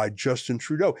for by Justin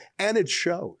Trudeau, and it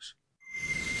shows.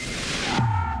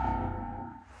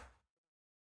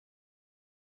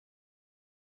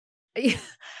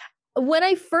 When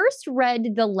I first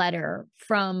read the letter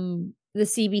from the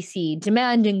CBC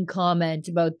demanding comment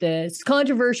about this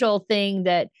controversial thing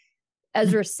that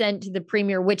Ezra sent to the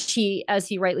Premier, which he, as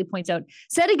he rightly points out,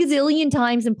 said a gazillion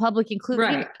times in public,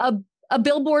 including a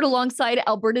billboard alongside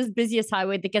Alberta's busiest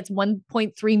highway that gets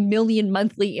 1.3 million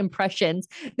monthly impressions.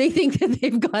 They think that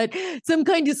they've got some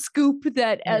kind of scoop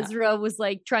that Ezra was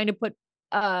like trying to put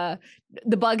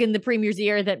the bug in the Premier's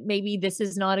ear that maybe this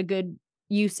is not a good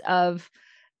use of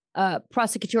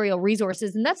prosecutorial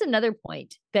resources. And that's another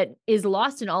point that is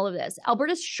lost in all of this.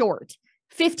 Alberta's short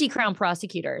 50 Crown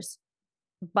prosecutors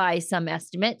by some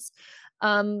estimates.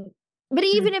 But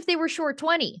even if they were short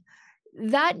 20,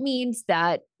 that means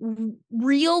that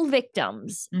real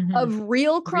victims of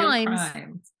real crimes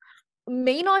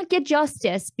may not get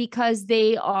justice because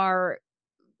they are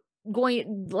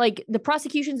going, like, the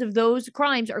prosecutions of those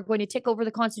crimes are going to tick over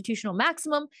the constitutional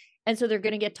maximum. And so they're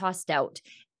going to get tossed out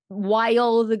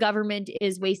while the government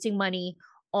is wasting money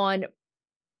on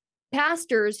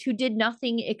pastors who did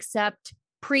nothing except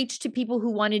preach to people who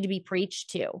wanted to be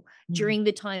preached to during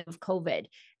the time of COVID.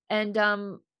 And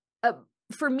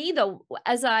for me, though,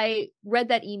 as I read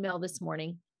that email this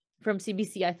morning from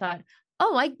CBC, I thought,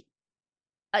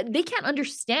 they can't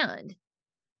understand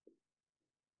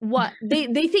what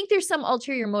they think there's some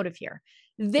ulterior motive here.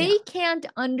 They can't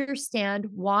understand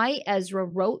why Ezra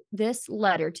wrote this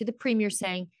letter to the Premier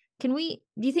saying, do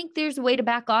you think there's a way to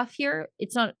back off here?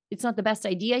 It's not the best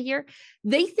idea here.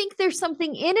 They think there's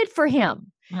something in it for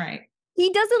him. Right.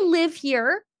 He doesn't live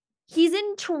here. He's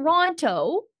in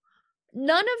Toronto.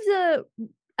 None of the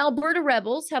Alberta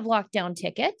Rebels have lockdown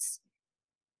tickets.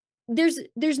 There's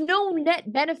no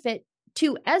net benefit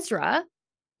to Ezra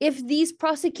if these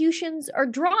prosecutions are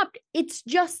dropped. It's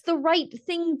just the right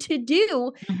thing to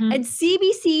do. And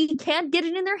CBC can't get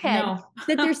it in their head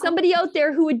that there's somebody out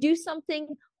there who would do something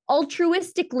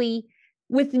altruistically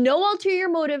with no ulterior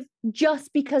motive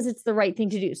just because it's the right thing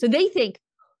to do. So they think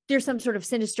there's some sort of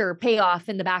sinister payoff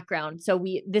in the background. So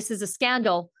this is a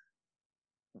scandal,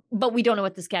 but we don't know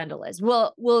what the scandal is.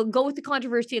 We'll go with the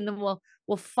controversy, and then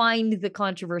we'll find the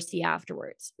controversy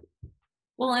afterwards.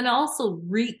 Well, and also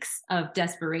reeks of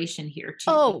desperation here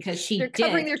too, because she did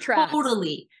covering their tracks.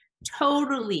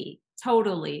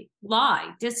 Totally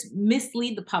lie, just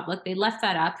mislead the public. They left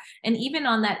that up, and even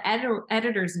on that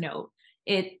editor's note,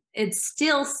 it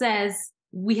still says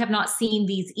we have not seen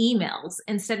these emails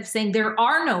instead of saying there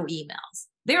are no emails.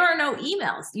 There are no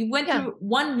emails. You went through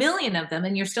 1 million of them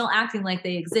and you're still acting like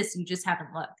they exist. You just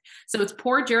haven't looked. So it's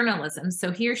poor journalism.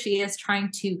 So here she is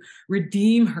trying to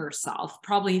redeem herself.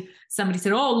 Probably somebody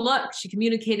said, oh, look, she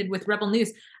communicated with Rebel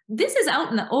News. This is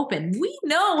out in the open. We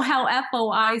know how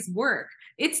FOIs work.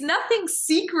 It's nothing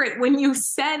secret when you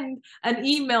send an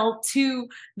email to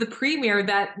the premier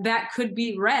that could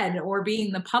be read or be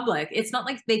in the public. It's not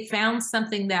like they found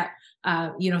something that,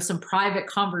 some private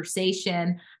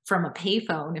conversation from a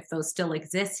payphone, if those still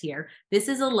exist here. This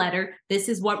is a letter. This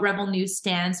is what Rebel News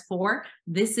stands for.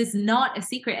 This is not a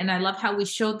secret. And I love how we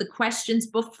showed the questions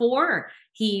before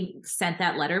he sent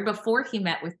that letter, before he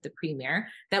met with the premier,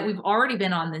 that we've already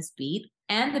been on this beat.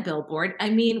 And the billboard. I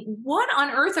mean, what on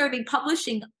earth are they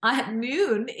publishing at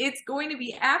noon? It's going to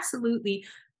be absolutely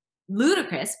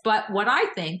ludicrous. But what I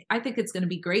think it's going to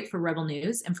be great for Rebel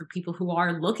News and for people who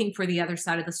are looking for the other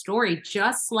side of the story,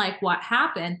 just like what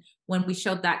happened when we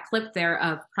showed that clip there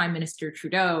of Prime Minister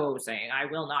Trudeau saying, I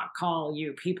will not call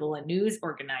you people a news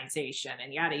organization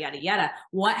and yada, yada, yada.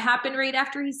 What happened right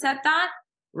after he said that?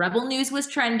 Rebel News was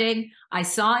trending. I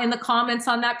saw in the comments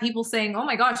on that people saying, oh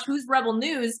my gosh, who's Rebel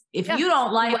News? If you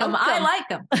don't like them, I like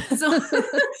them.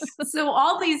 So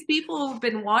all these people who've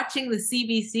been watching the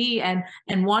CBC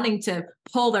and wanting to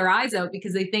pull their eyes out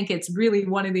because they think it's really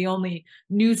one of the only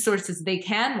news sources they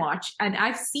can watch. And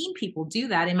I've seen people do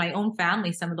that in my own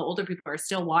family. Some of the older people are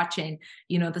still watching,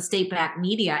 the state-backed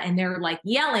media, and they're like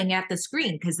yelling at the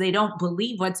screen because they don't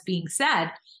believe what's being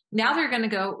said. Now they're going to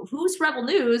go, who's Rebel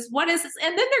News? What is this?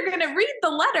 And then they're going to read the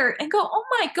letter and go, oh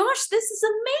my gosh, this is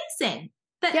amazing.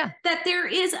 That there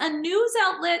is a news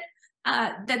outlet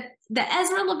that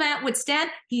Ezra Levant would stand.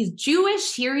 He's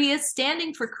Jewish. Here he is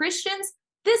standing for Christians.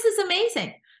 This is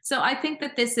amazing. So I think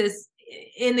that this is,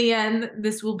 in the end,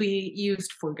 this will be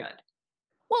used for good.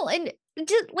 Well, and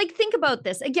just think about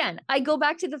this. Again, I go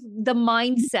back to the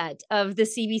mindset of the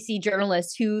CBC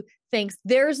journalist who thinks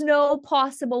there's no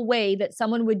possible way that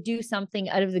someone would do something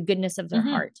out of the goodness of their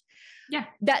heart. Yeah.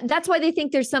 That's why they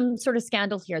think there's some sort of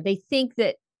scandal here. They think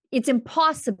that it's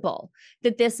impossible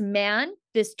that this man,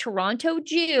 this Toronto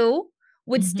Jew,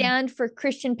 would stand for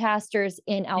Christian pastors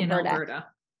in Alberta.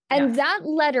 And that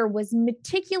letter was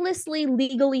meticulously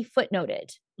legally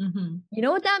footnoted. You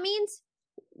know what that means?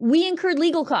 We incurred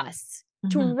legal costs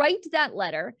to write that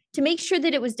letter, to make sure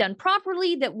that it was done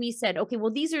properly, that we said, okay, well,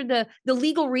 these are the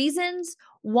legal reasons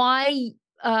why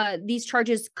these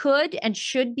charges could and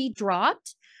should be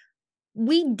dropped.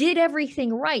 We did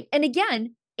everything right. And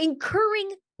again,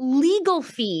 incurring legal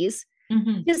fees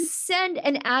to send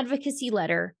an advocacy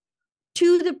letter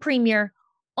to the premier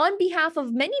on behalf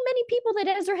of many, many people that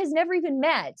Ezra has never even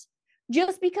met,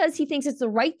 just because he thinks it's the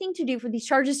right thing to do for these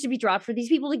charges to be dropped, for these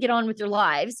people to get on with their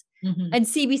lives. And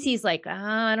CBC's like,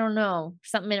 I don't know,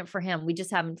 something in it for him. We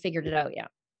just haven't figured it out yet.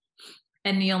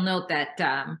 And you'll note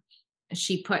that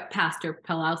she put Pastor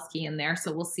Pawlowski in there.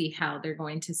 So we'll see how they're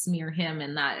going to smear him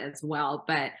in that as well.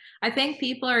 But I think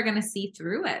people are going to see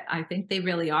through it. I think they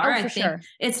really are. I think,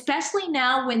 especially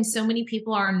now when so many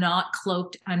people are not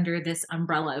cloaked under this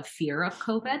umbrella of fear of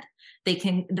COVID.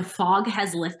 The fog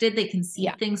has lifted. They can see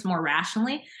things more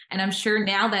rationally. And I'm sure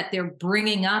now that they're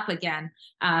bringing up again,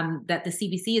 that the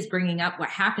CBC is bringing up what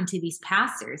happened to these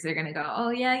pastors, they're going to go, oh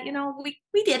yeah,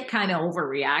 we did kind of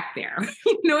overreact there.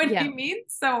 You know what I mean?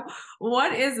 So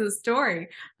what is the story?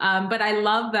 But I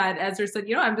love that Ezra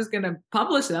said, I'm just going to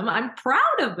publish them. I'm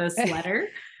proud of this letter.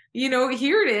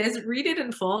 Here it is, read it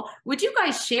in full. Would you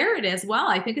guys share it as well?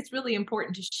 I think it's really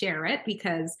important to share it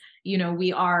because,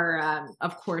 we are,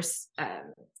 of course,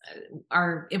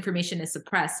 our information is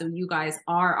suppressed. So you guys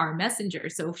are our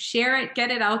messengers. So share it,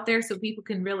 get it out there so people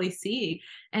can really see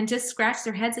and just scratch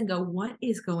their heads and go, what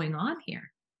is going on here?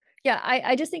 Yeah,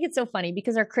 I just think it's so funny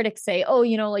because our critics say, oh,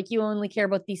 you only care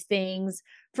about these things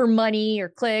for money or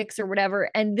clicks or whatever.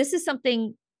 And this is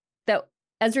something that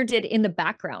Ezra did in the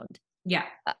background. Yeah.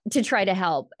 To try to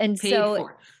help. And Paid so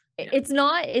for. Yeah. it's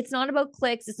not about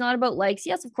clicks. It's not about likes.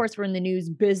 Yes, of course, we're in the news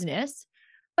business,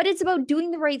 but it's about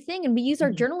doing the right thing. And we use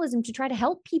our journalism to try to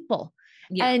help people.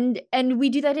 Yeah. And we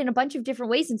do that in a bunch of different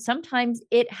ways. And sometimes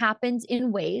it happens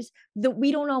in ways that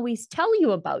we don't always tell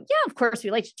you about. Yeah, of course,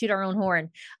 we like to toot our own horn.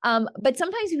 But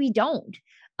sometimes we don't.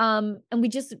 And we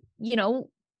just,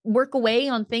 work away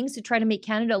on things to try to make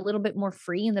Canada a little bit more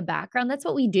free in the background. That's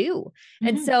what we do.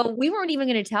 And so we weren't even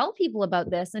going to tell people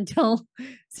about this until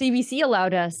CBC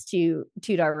allowed us to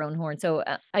toot our own horn. So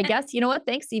I guess, you know what?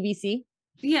 Thanks, CBC.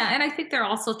 Yeah. And I think they're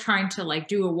also trying to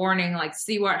do a warning,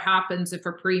 see what happens if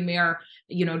a premier,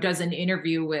 does an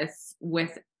interview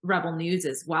with Rebel News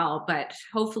as well. But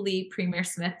hopefully Premier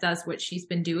Smith does what she's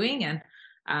been doing and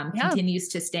continues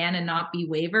to stand and not be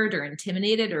wavered or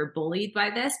intimidated or bullied by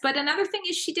this. But another thing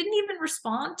is she didn't even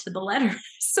respond to the letter.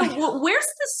 So where's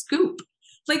the scoop?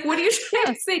 What are you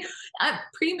trying to say?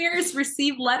 Premiers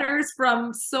receive letters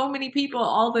from so many people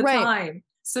all the time.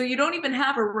 So you don't even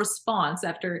have a response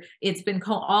after it's been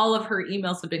all of her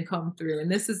emails have been combed through. And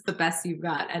this is the best you've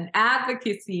got. An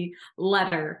advocacy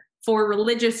letter for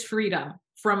religious freedom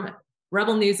from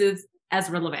Rebel News'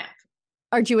 Ezra Levant.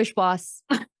 Our Jewish boss.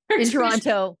 In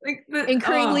Toronto,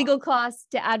 incurring legal costs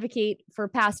to advocate for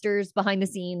pastors behind the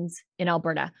scenes in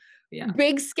Alberta. Yeah.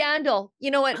 Big scandal.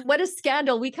 You know what? What a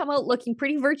scandal. We come out looking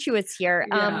pretty virtuous here.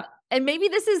 Yeah. And maybe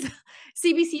this is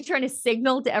CBC trying to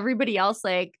signal to everybody else,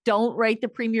 don't write the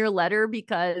premier letter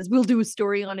because we'll do a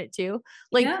story on it too.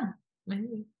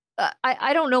 Maybe.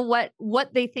 I don't know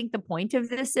what they think the point of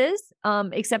this is,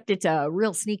 except it's a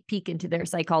real sneak peek into their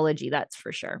psychology. That's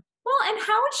for sure. Well, and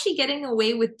how is she getting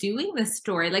away with doing this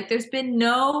story? There's been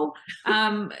no,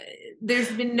 hey,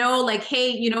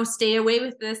 stay away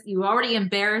with this. You already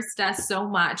embarrassed us so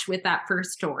much with that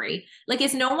first story.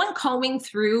 Is no one combing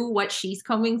through what she's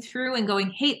combing through and going,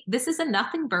 hey, this is a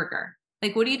nothing burger.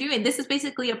 What are you doing? This is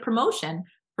basically a promotion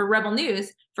for Rebel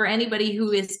News for anybody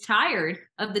who is tired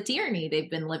of the tyranny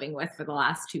they've been living with for the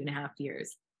last 2.5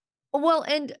 years. Well,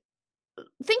 and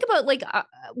think about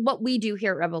what we do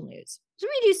here at Rebel News. So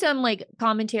we do some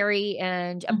commentary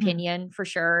and opinion for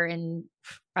sure. And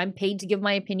I'm paid to give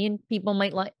my opinion. People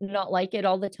might not like it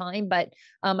all the time, but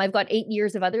I've got 8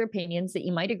 years of other opinions that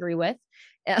you might agree with.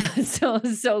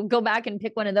 So go back and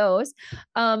pick one of those.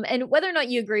 And whether or not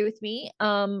you agree with me,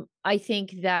 I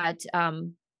think that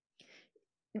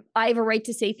I have a right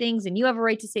to say things and you have a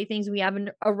right to say things. We have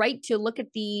a right to look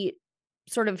at the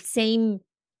sort of same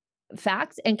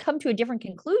facts and come to a different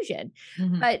conclusion.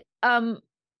 But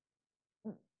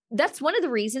that's one of the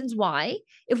reasons why,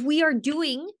 if we are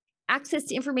doing access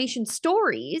to information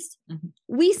stories,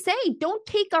 we say, don't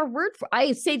take our word for,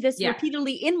 I say this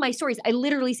repeatedly in my stories. I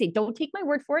literally say, don't take my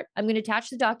word for it. I'm going to attach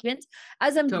the documents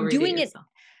as I'm doing it.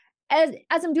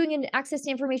 As I'm doing an access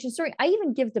to information story, I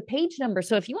even give the page number.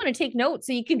 So if you want to take notes,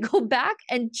 so you can go back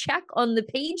and check on the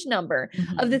page number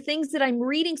of the things that I'm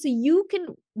reading, so you can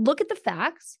look at the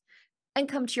facts and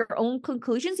come to your own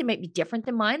conclusions. It might be different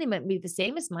than mine. It might be the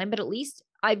same as mine, but at least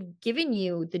I've given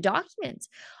you the documents.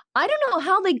 I don't know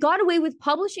how they got away with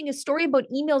publishing a story about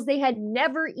emails they had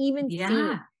never even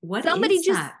seen. What somebody is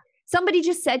just that? Somebody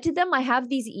just said to them, I have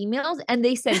these emails, and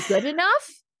they said, good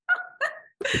enough.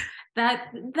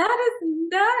 That is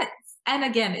nuts. And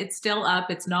again, it's still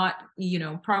up. It's not,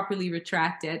 properly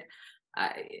retracted.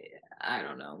 I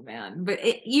don't know, man. But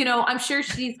I'm sure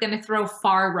she's going to throw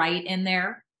far right in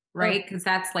there, right? Because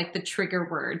that's the trigger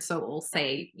word. So we'll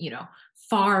say,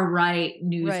 far right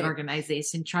news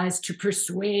organization tries to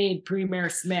persuade Premier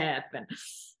Smith and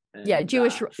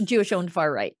Jewish owned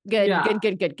far right. Good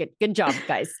job,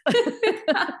 guys.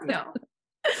 No.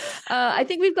 I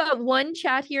think we've got one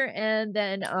chat here, and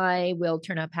then I will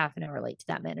turn up half an hour late to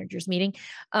that managers meeting.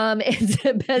 It's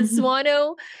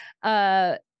Bensuano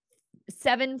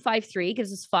 753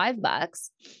 gives us $5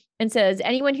 and says,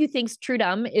 anyone who thinks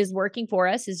Trudeau is working for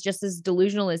us is just as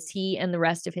delusional as he and the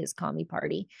rest of his commie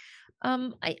party.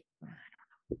 Are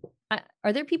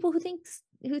there people who think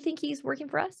he's working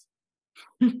for us?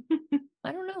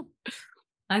 I don't know.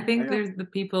 I think there's the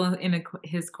people in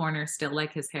his corner still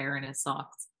like his hair and his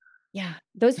socks. Yeah,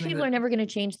 those people are never going to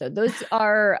change though. Those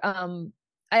are,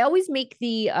 I always make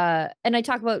and I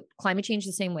talk about climate change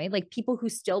the same way, people who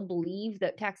still believe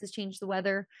that taxes change the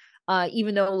weather,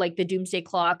 even though the doomsday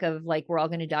clock of we're all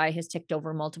going to die has ticked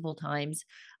over multiple times.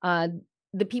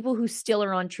 The people who still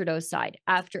are on Trudeau's side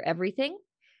after everything,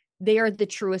 they are the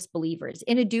truest believers.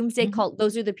 In a doomsday cult,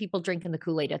 those are the people drinking the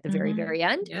Kool-Aid at the very, very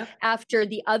end. Yep. After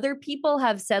the other people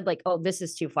have said like, oh, this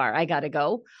is too far. I gotta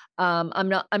go. I'm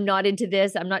not into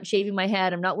this. I'm not shaving my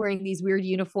head. I'm not wearing these weird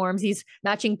uniforms, these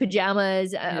matching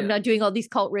pajamas. I'm not doing all these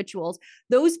cult rituals.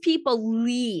 Those people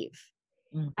leave.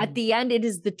 At the end, it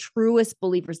is the truest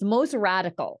believers, the most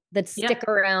radical that stick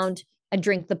around and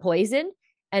drink the poison.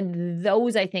 And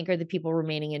those, I think, are the people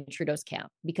remaining in Trudeau's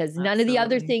camp, because none of the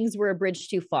other things were a bridge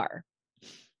too far.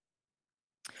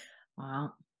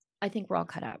 Wow. I think we're all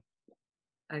cut out.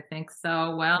 I think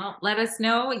so. Well, let us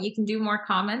know. You can do more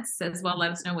comments as well.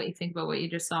 Let us know what you think about what you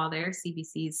just saw there.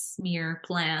 CBC's smearing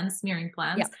plans.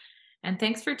 Yeah. And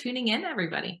thanks for tuning in,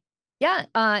 everybody. Yeah.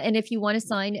 And if you want to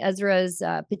sign Ezra's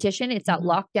petition, it's at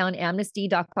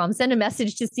lockdownamnesty.com. Send a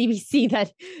message to CBC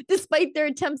that despite their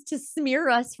attempts to smear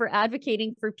us for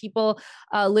advocating for people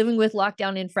living with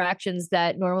lockdown infractions,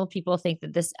 that normal people think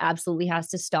that this absolutely has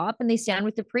to stop. And they stand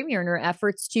with the Premier in her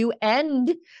efforts to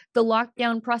end the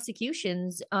lockdown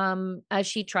prosecutions as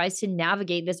she tries to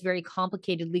navigate this very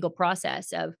complicated legal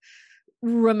process of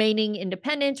remaining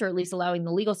independent, or at least allowing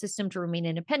the legal system to remain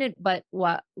independent, but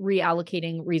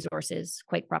reallocating resources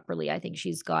quite properly. I think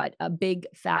she's got a big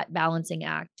fat balancing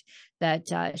act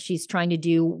that she's trying to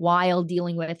do while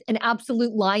dealing with an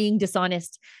absolute lying,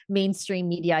 dishonest mainstream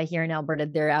media here in Alberta.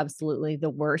 They're absolutely the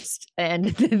worst. And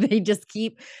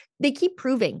they keep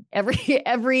proving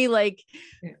every like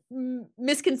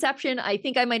misconception I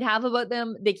think I might have about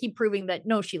them. They keep proving that,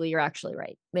 no, Sheila, you're actually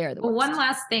right. They are the worst. One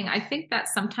last thing. I think that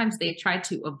sometimes they try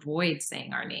to avoid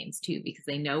saying our names too, because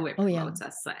they know it promotes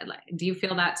us. Like, do you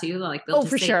feel that too? Like they'll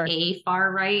just say a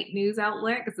far right news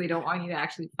outlet because they don't want you to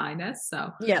actually find us. So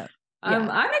yeah. I'm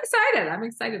excited. I'm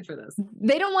excited for this.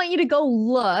 They don't want you to go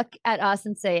look at us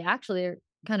and say, actually, they're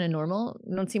kind of normal.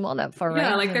 Don't seem all that far right.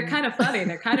 Yeah, like they're kind of funny.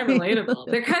 They're kind of relatable.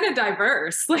 They're kind of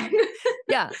diverse.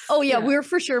 Yeah. Oh yeah, we're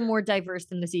for sure more diverse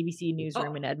than the CBC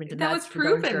newsroom in Edmonton. That was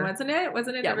proven, wasn't it?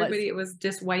 Wasn't it? Everybody, it was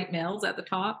just white males at the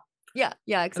top. Yeah,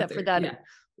 except for that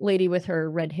lady with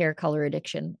her red hair color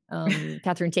addiction,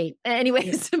 Catherine Tate.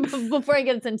 Anyways, before I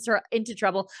get into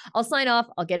trouble, I'll sign off.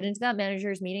 I'll get into that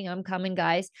managers meeting. I'm coming,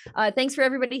 guys. Thanks for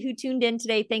everybody who tuned in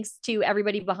today. Thanks to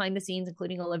everybody behind the scenes,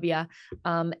 including Olivia.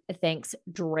 Thanks,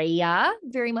 Drea,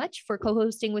 very much for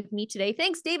co-hosting with me today.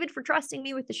 Thanks, David, for trusting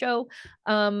me with the show.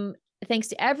 Thanks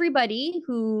to everybody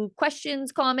who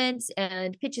questions, comments,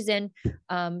 and pitches in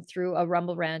through a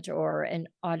Rumble rant or an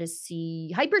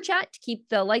Odyssey hyper chat to keep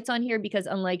the lights on here, because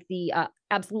unlike the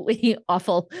absolutely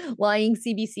awful lying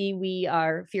CBC, we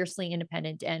are fiercely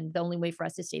independent. And the only way for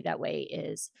us to stay that way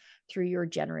is through your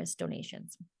generous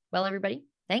donations. Well, everybody,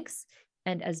 thanks.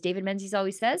 And as David Menzies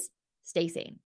always says, stay sane.